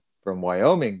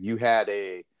Wyoming, you had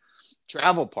a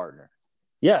travel partner.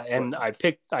 Yeah, and I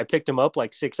picked him up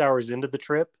like 6 hours into the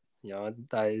trip.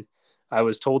 I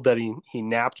was told that he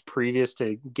napped previous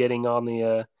to getting on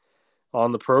the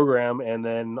program, and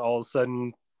then all of a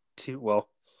sudden,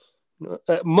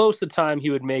 most of the time he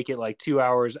would make it like 2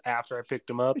 hours after I picked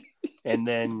him up, and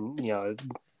then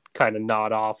kind of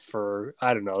nod off for,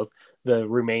 I don't know, the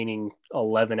remaining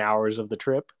 11 hours of the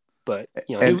trip. But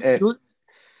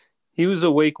he was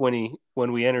awake when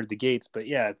we entered the gates. But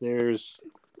yeah,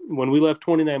 when we left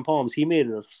 29 Palms, he made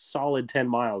a solid 10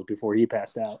 miles before he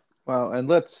passed out. Well, and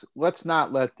let's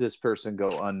not let this person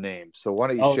go unnamed. So why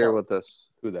don't you share with us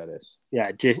who that is?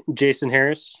 Yeah, Jason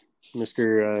Harris,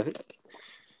 Mr.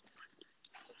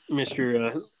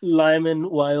 Lyman,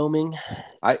 Wyoming.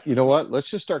 You know what? Let's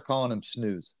just start calling him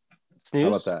Snooze. Snooze? How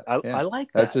about that? I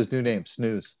like that. That's his new name,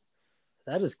 Snooze.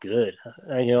 That is good.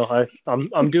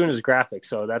 I'm doing his graphics,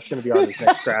 so that's going to be on his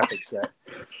next graphic set.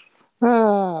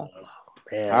 Oh,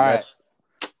 man, all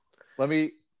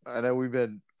right. I know we've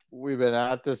been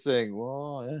at this thing.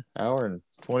 Well, hour and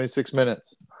 26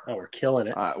 minutes. Oh, we're killing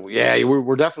it. Yeah,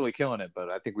 we're definitely killing it.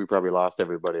 But I think we probably lost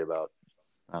everybody about,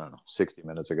 I don't know, 60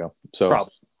 minutes ago. So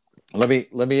probably.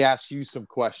 Let me ask you some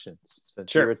questions. Since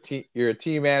sure. You're a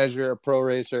team manager, a pro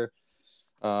racer.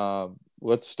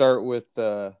 Let's start with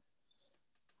Talon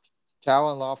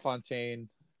LaFontaine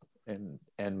and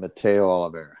Mateo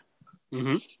Oliveira.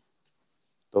 Mm-hmm.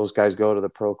 Those guys go to the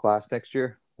pro class next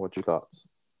year. What's your thoughts?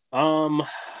 I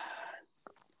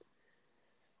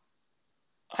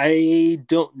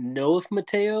don't know if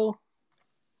Mateo.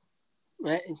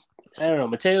 I don't know.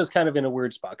 Mateo's kind of in a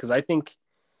weird spot because I think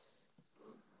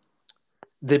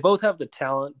they both have the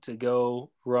talent to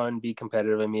go run, be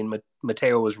competitive. I mean,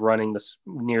 Mateo was running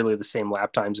nearly the same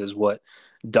lap times as what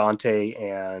Dante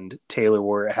and Taylor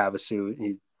were at Havasu.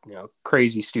 He's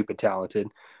crazy, stupid, talented.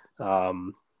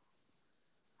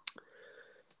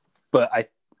 But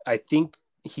I think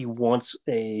he wants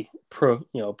a pro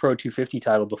 250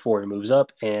 title before he moves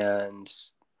up, and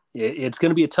it's going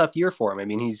to be a tough year for him. I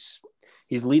mean, he's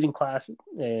leading class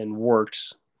and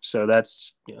works, so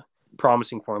that's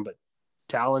promising for him. But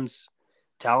Talon's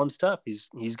tough.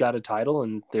 He's got a title,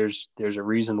 and there's a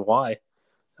reason why.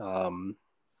 But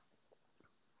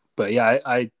yeah,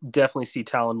 I definitely see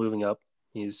Talon moving up.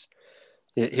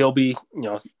 He'll be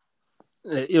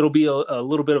it'll be a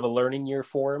little bit of a learning year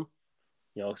for him.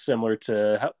 Similar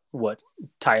to what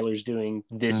Tyler's doing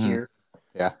this year.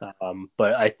 Yeah.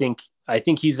 But I think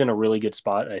he's in a really good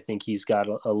spot. I think he's got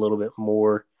a little bit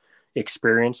more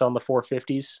experience on the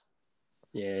 450s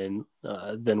and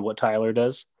than what Tyler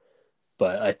does.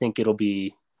 But I think he'll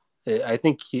be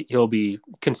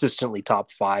consistently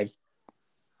top 5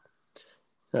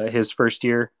 his first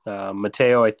year.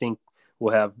 Mateo, I think,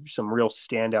 will have some real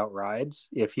standout rides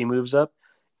if he moves up,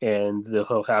 and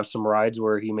he'll have some rides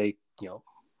where he may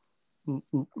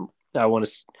I want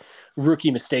to rookie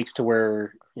mistakes to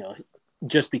where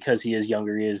just because he is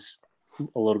younger, he is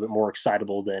a little bit more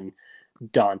excitable than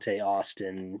Dante,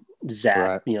 Austin,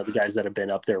 Zach, right. The guys that have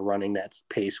been up there running that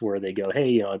pace where they go,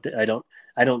 hey, I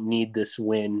don't need this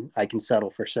win. I can settle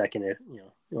for second,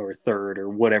 or third or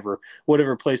whatever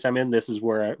place I'm in. This is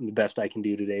where the best I can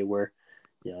do today. Where,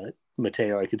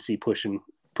 Mateo, I could see pushing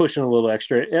a little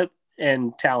extra.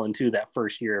 And Talon too, that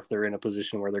first year, if they're in a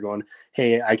position where they're going,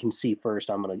 hey, I can see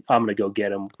first, I'm gonna go get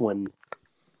them when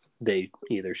they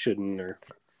either shouldn't or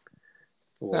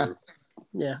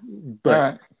yeah. But all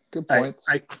right. Good points.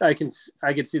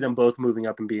 I could see them both moving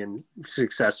up and being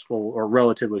successful or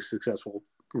relatively successful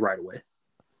right away.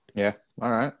 Yeah. All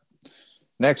right.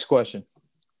 Next question.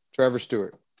 Trevor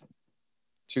Stewart,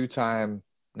 2-time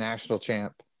national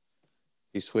champ.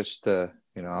 He switched to,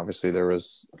 obviously there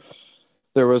was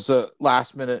a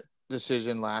last minute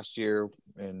decision last year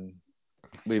in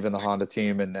leaving the Honda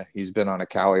team, and he's been on a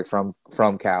Cowie from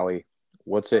Cowie.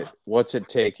 What's it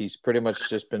take? He's pretty much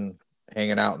just been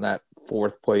hanging out in that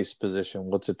 4th place position.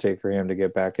 What's it take for him to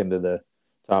get back into the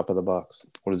top of the box?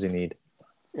 What does he need?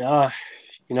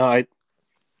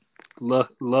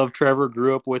 love Trevor,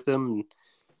 grew up with him,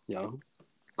 and,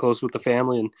 close with the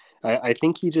family. And I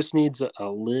think he just needs a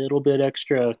little bit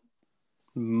extra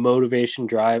motivation,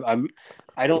 drive.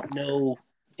 I don't know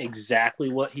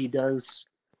exactly what he does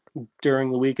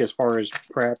during the week as far as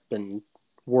prep and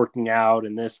working out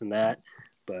and this and that,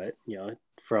 but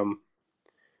from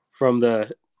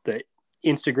the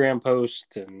Instagram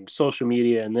posts and social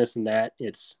media and this and that,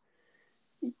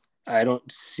 I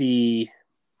don't see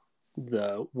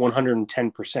the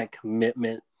 110%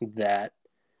 commitment that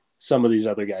some of these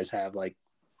other guys have. Like,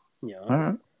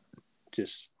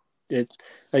 just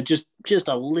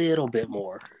a little bit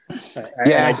more.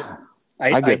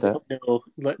 I get that. Don't know,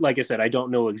 like I said, I don't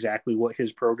know exactly what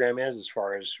his program is as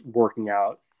far as working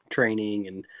out, training,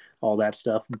 and all that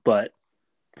stuff. But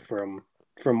from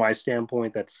my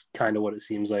standpoint, that's kind of what it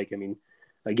seems like. I mean,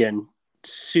 again,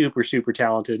 super, super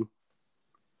talented.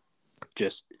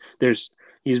 Just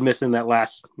he's missing that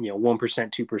last 1%,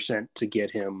 2% to get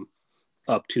him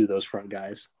up to those front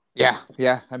guys. Yeah.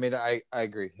 I mean, I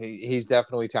agree. He's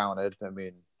definitely talented. I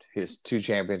mean, his 2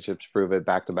 championships prove it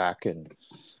back to back, and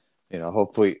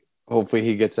hopefully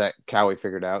he gets that Cowie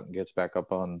figured out and gets back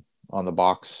up on the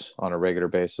box on a regular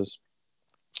basis.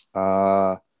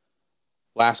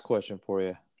 Last question for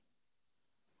you.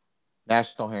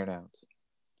 National Hare Hounds.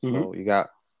 So you got,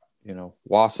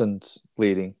 Wasson's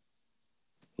leading.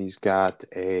 He's got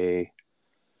a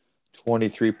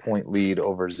 23-point lead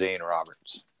over Zane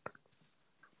Roberts.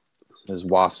 Is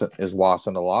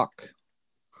Wasson a lock?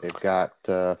 They've got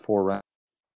 4 rounds.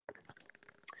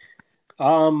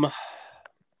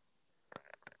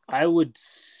 I would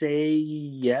say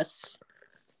yes,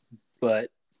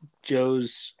 but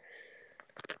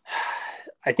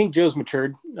I think Joe's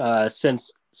matured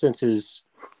since his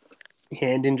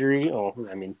hand injury. Oh,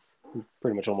 I mean,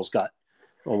 pretty much almost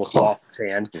lost his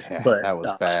hand. Yeah, but that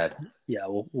was bad. Yeah,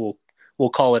 we'll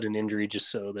call it an injury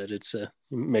just so that it's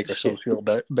make ourselves feel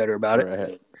better about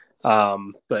it.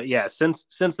 Right. But yeah, since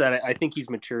that, I think he's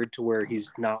matured to where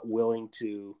he's not willing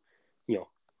to,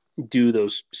 do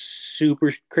those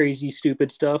super crazy, stupid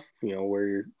stuff, where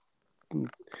you're,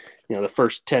 the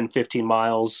first 10, 15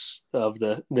 miles of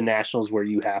the nationals where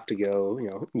you have to go,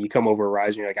 you come over a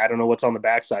rise and you're like, I don't know what's on the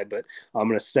backside, but I'm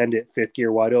going to send it 5th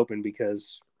gear wide open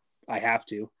because I have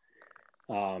to.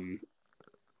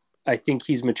 I think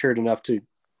he's matured enough to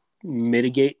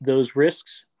mitigate those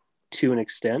risks to an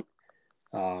extent.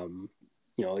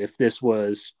 If this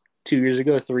was 2 years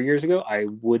ago, 3 years ago, I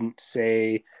wouldn't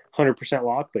say 100%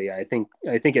 lock, but yeah, I think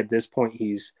at this point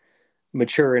he's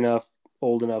mature enough,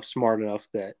 old enough, smart enough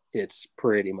that it's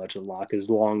pretty much a lock as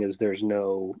long as there's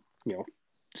no,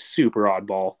 super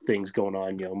oddball things going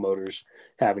on, motors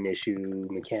having issue,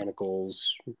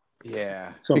 mechanicals.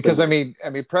 Yeah, because I mean,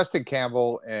 Preston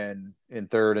Campbell in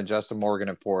 3rd and Justin Morgan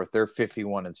in 4th, they're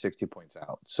 51 and 60 points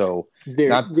out. So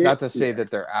not to say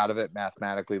that they're out of it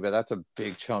mathematically, but that's a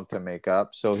big chunk to make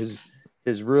up. So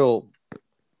his real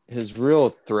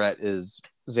threat is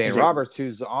Zane Roberts,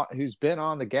 who's been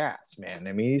on the gas, man.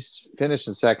 I mean, he's finished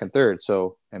in 2nd, 3rd.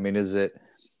 So I mean, is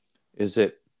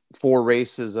it 4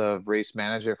 races of race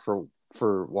manager for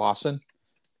Wasson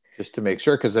just to make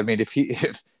sure? Because I mean,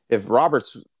 if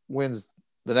Roberts wins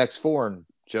the next 4 and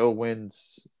Joe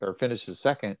wins or finishes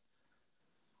 2nd,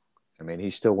 I mean, he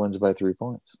still wins by 3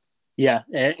 points. Yeah,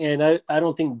 and I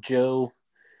don't think Joe's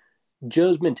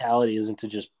mentality isn't to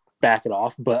just back it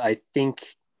off, but I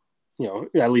think,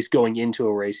 at least going into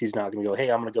a race, he's not going to go,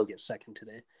 hey, I'm going to go get 2nd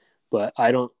today. But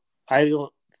I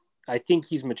think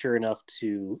he's mature enough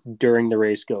to, during the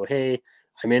race, go, hey,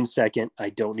 I'm in 2nd.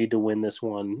 I don't need to win this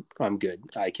one. I'm good.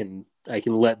 I can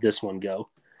let this one go.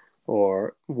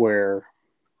 Or where,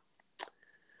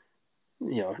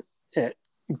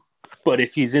 but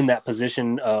if he's in that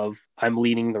position of I'm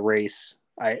leading the race,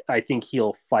 I think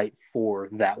he'll fight for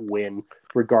that win,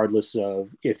 regardless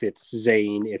of if it's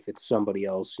Zane, if it's somebody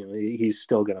else. He's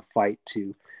still going to fight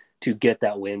to get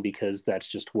that win because that's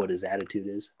just what his attitude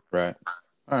is. Right.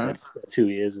 All right. That's who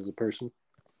he is as a person.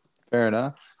 Fair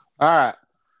enough. All right.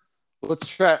 Let's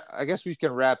try. I guess we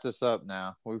can wrap this up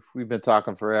now. We've been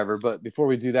talking forever, but before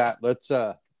we do that,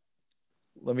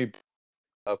 let me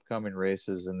upcoming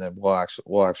races, and then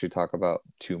we'll actually talk about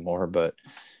 2 more. But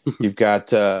you've got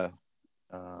the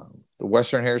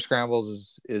Western Hare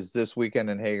Scrambles is this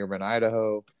weekend in Hagerman,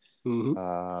 Idaho.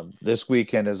 Mm-hmm. This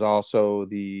weekend is also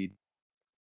the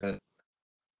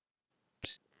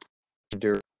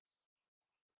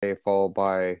followed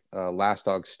by Last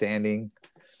Dog Standing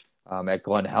at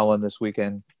Glen Helen this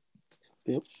weekend.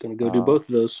 Yep, gonna go do both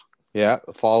of those. Yeah,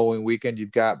 the following weekend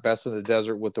you've got Best of the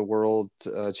Desert with the World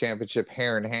Championship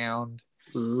Hare and Hound.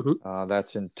 Mm-hmm.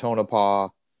 That's in Tonopah,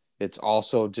 It's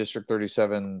also District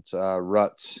 37's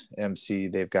Ruts MC.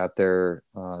 They've got their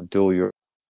dual year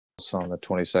on the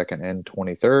 22nd and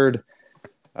 23rd.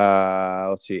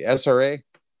 Let's see, SRA.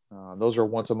 Those are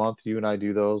once a month. You and I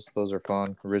do those. Those are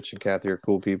fun. Rich and Kathy are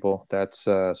cool people. That's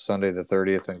Sunday the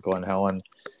 30th in Glen Helen.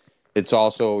 It's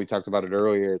also, we talked about it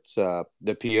earlier, it's the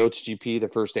Pioche GP, the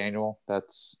first annual.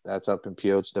 That's up in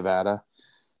Pioche, Nevada.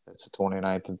 That's the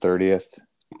 29th and 30th.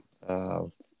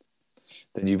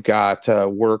 Then you've got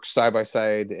work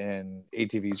side-by-side and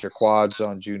ATVs or quads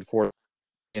on June 4th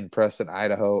in Preston,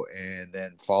 Idaho. And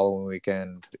then following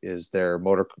weekend is their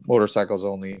motorcycles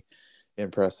only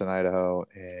in Preston, Idaho.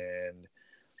 And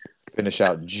finish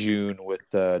out June with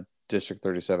the District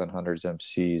 3700's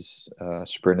MC's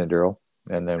Sprint Enduro.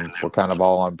 And then we're kind of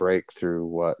all on break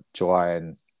through July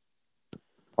and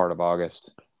part of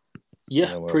August.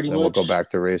 Yeah, pretty much. Then we'll go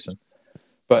back to racing.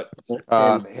 But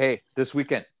hey, this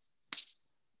weekend,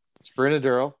 Sprint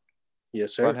Enduro,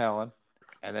 yes, sir. Glen Helen,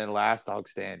 and then Last Dog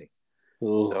Standing.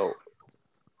 Ooh. So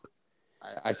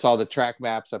I saw the track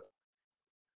maps up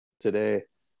today.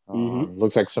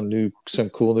 Looks like some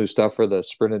cool new stuff for the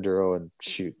Sprint Enduro, and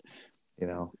shoot,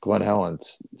 Glen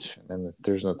Helen's, and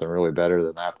there's nothing really better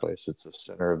than that place. It's the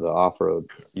center of the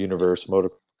off-road universe motor.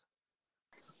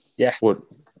 Yeah. What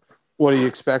are you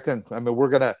expecting? I mean, we're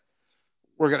gonna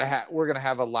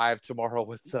have a live tomorrow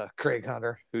with Craig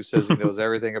Hunter, who says he knows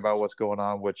everything about what's going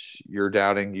on, which you're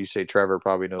doubting. You say Trevor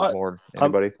probably knows more than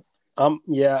anybody.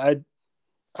 Yeah,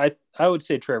 I would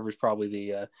say Trevor's probably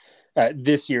the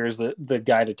this year is the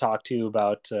guy to talk to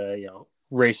about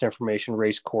race information,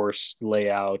 race course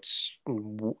layouts,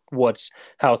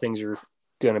 how things are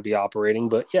going to be operating.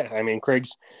 But yeah, I mean,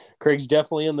 Craig's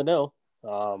definitely in the know.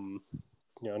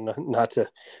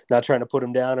 Not trying to put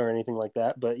him down or anything like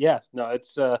that, but yeah, no,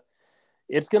 it's going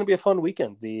to be a fun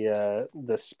weekend.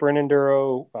 The Sprint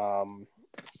Enduro,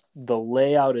 the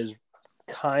layout is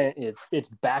it's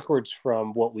backwards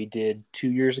from what we did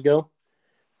 2 years ago,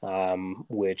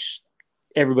 which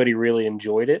everybody really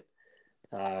enjoyed it.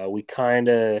 We kind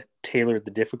of tailored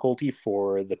the difficulty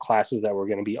for the classes that were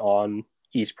going to be on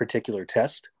each particular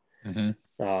test.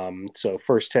 Mm-hmm. So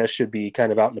first test should be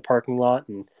kind of out in the parking lot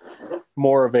and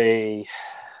more of a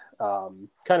kind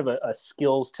of a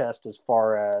skills test as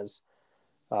far as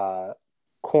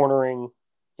cornering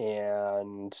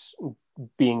and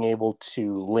being able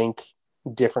to link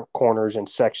different corners and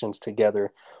sections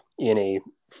together in a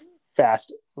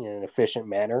fast and efficient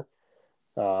manner.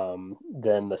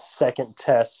 Then the second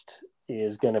test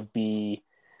is going to be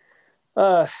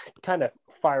kind of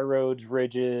fire roads,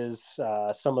 ridges,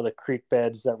 some of the creek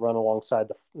beds that run alongside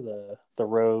the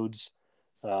roads,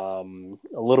 a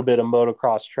little bit of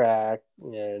motocross track,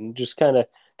 and just kind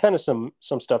of some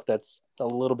stuff that's a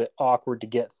little bit awkward to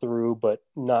get through, but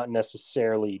not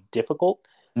necessarily difficult.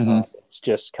 Mm-hmm. It's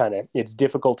just it's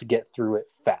difficult to get through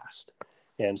it fast.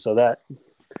 And so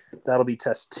that'll be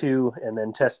test 2, and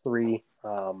then test 3.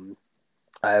 I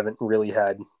haven't really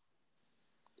had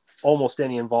almost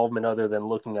any involvement other than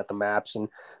looking at the maps and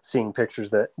seeing pictures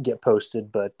that get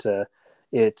posted. But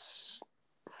it's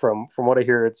from what I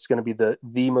hear, it's going to be the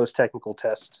most technical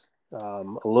test, a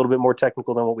little bit more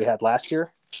technical than what we had last year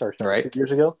or 2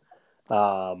 years ago,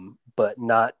 but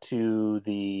not to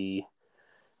the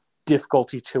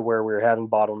difficulty to where we're having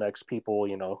bottlenecks, people,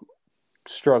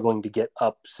 struggling to get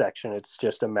up section. It's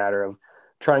just a matter of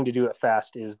trying to do it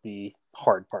fast is the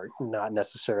hard part, not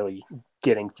necessarily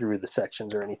getting through the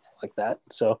sections or anything like that.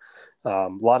 So a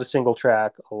lot of single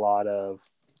track, a lot of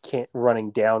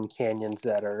running down canyons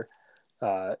that are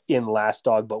in Last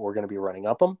Dog, but we're going to be running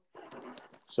up them.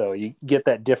 So you get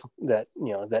that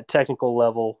technical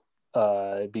level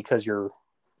because you're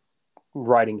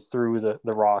riding through the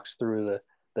rocks, through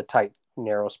the tight,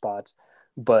 narrow spots,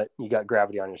 but you got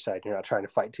gravity on your side. You're not trying to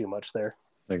fight too much there.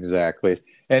 Exactly.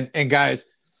 And guys,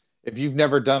 if you've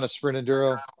never done a Sprint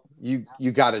Enduro,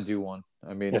 you got to do one.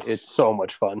 I mean, it's so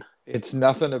much fun. It's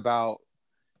nothing about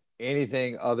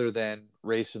anything other than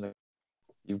racing.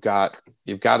 You've got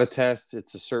a test.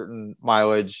 It's a certain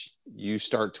mileage. You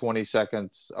start 20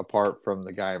 seconds apart from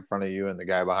the guy in front of you and the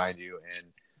guy behind you, and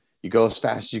you go as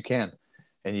fast as you can.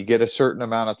 And you get a certain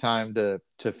amount of time to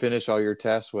finish all your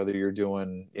tests, whether you're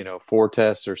doing 4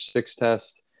 tests or 6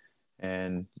 tests.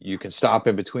 And you can stop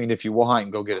in between if you want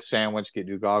and go get a sandwich, get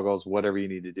new goggles, whatever you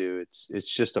need to do.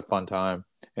 It's just a fun time.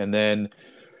 And then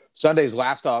Sunday's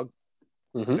Last Dog.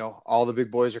 Mm-hmm. All the big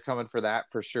boys are coming for that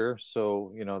for sure.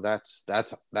 So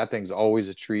that thing's always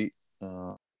a treat.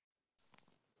 Mav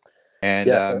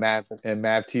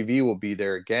TV will be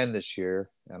there again this year,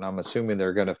 and I'm assuming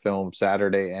they're going to film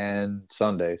Saturday and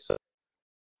Sunday. So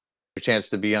a chance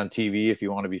to be on TV if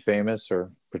you want to be famous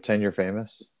or pretend you're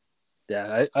famous.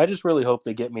 Yeah, I just really hope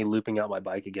they get me looping out my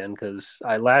bike again because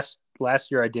I last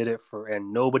year I did it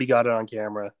and nobody got it on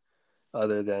camera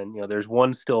other than there's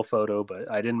one still photo,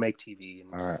 but I didn't make TV.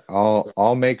 All right,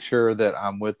 I'll make sure that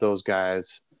I'm with those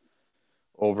guys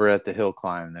over at the hill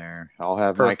climb there. I'll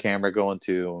have my camera going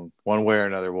too. One way or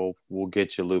another, we'll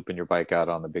get you looping your bike out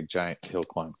on the big giant hill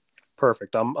climb.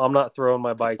 Perfect. I'm not throwing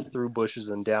my bike through bushes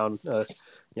and down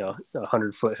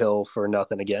 100-foot hill for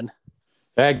nothing again.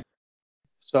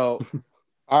 So,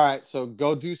 all right. So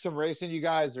go do some racing, you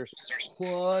guys. There's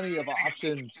plenty of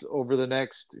options over the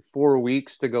next 4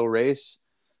 weeks to go race.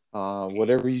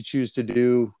 Whatever you choose to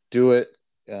do it.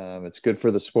 It's good for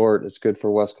the sport. It's good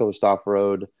for West Coast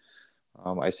off-road.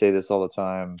 I say this all the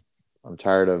time. I'm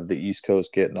tired of the East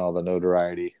Coast getting all the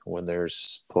notoriety when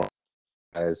there's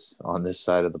guys on this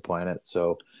side of the planet.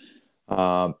 So,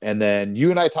 and then you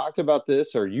and I talked about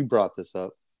this, or you brought this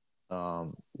up.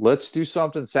 Let's do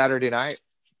something Saturday night.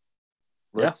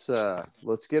 Let's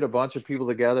get a bunch of people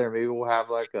together. Maybe we'll have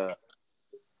maybe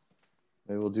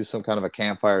we'll do some kind of a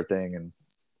campfire thing, and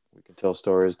we can tell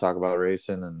stories, talk about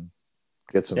racing, and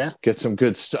get some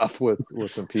good stuff with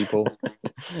some people.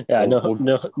 Yeah,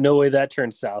 no way that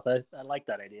turns south. I like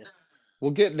that idea.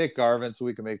 We'll get Nick Garvin so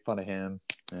we can make fun of him,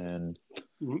 and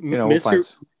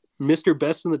Mr.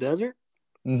 Best in the Desert.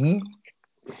 Mm-hmm.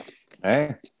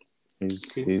 Hey,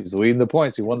 he's leading the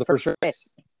points. He won the first race.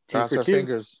 Cross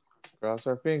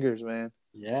our fingers, man.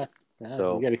 Yeah.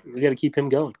 So we gotta keep him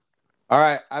going. All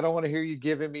right. I don't want to hear you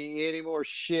giving me any more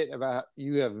shit about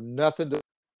you have nothing to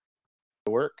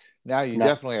work. Now you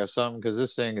definitely have something because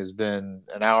this thing has been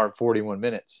an hour and 41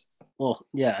 minutes. Well,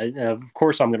 yeah, of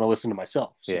course I'm going to listen to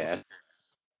myself. So. Yeah.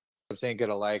 I'm saying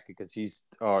gonna like it because he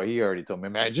already told me,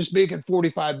 man, just make it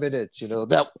 45 minutes,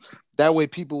 that way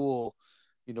people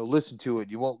will, listen to it.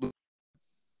 You won't lose.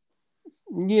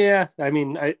 Yeah, I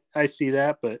mean, I see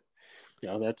that, but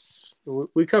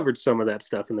we covered some of that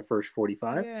stuff in the first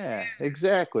 45. Yeah,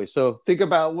 exactly. So think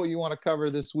about what you want to cover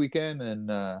this weekend, and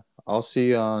I'll see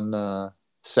you on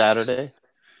Saturday.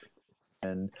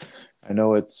 And I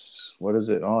know it's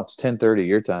it's 10:30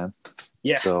 your time.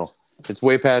 Yeah. So it's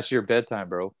way past your bedtime,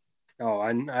 bro. Oh,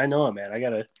 I know it, man. I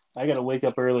gotta wake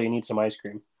up early and eat some ice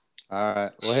cream. All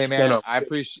right. Well, hey, man, I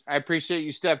appreciate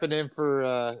you stepping in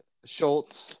for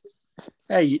Schultz.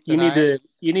 Hey, you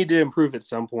need to improve at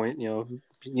some point.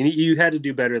 You had to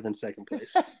do better than second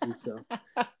place, and so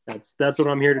that's what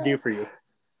I'm here to do for you.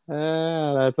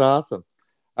 That's awesome.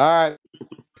 All right,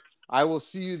 I will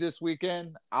see you this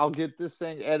weekend. I'll get this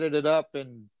thing edited up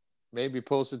and maybe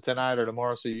post it tonight or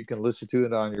tomorrow so you can listen to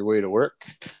it on your way to work.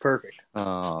 Perfect.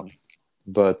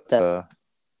 But other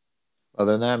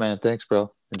than that, man, thanks,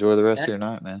 bro. Enjoy the rest of your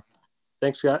night, man.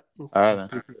 Thanks, Scott. All right,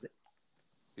 man.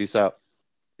 Peace out.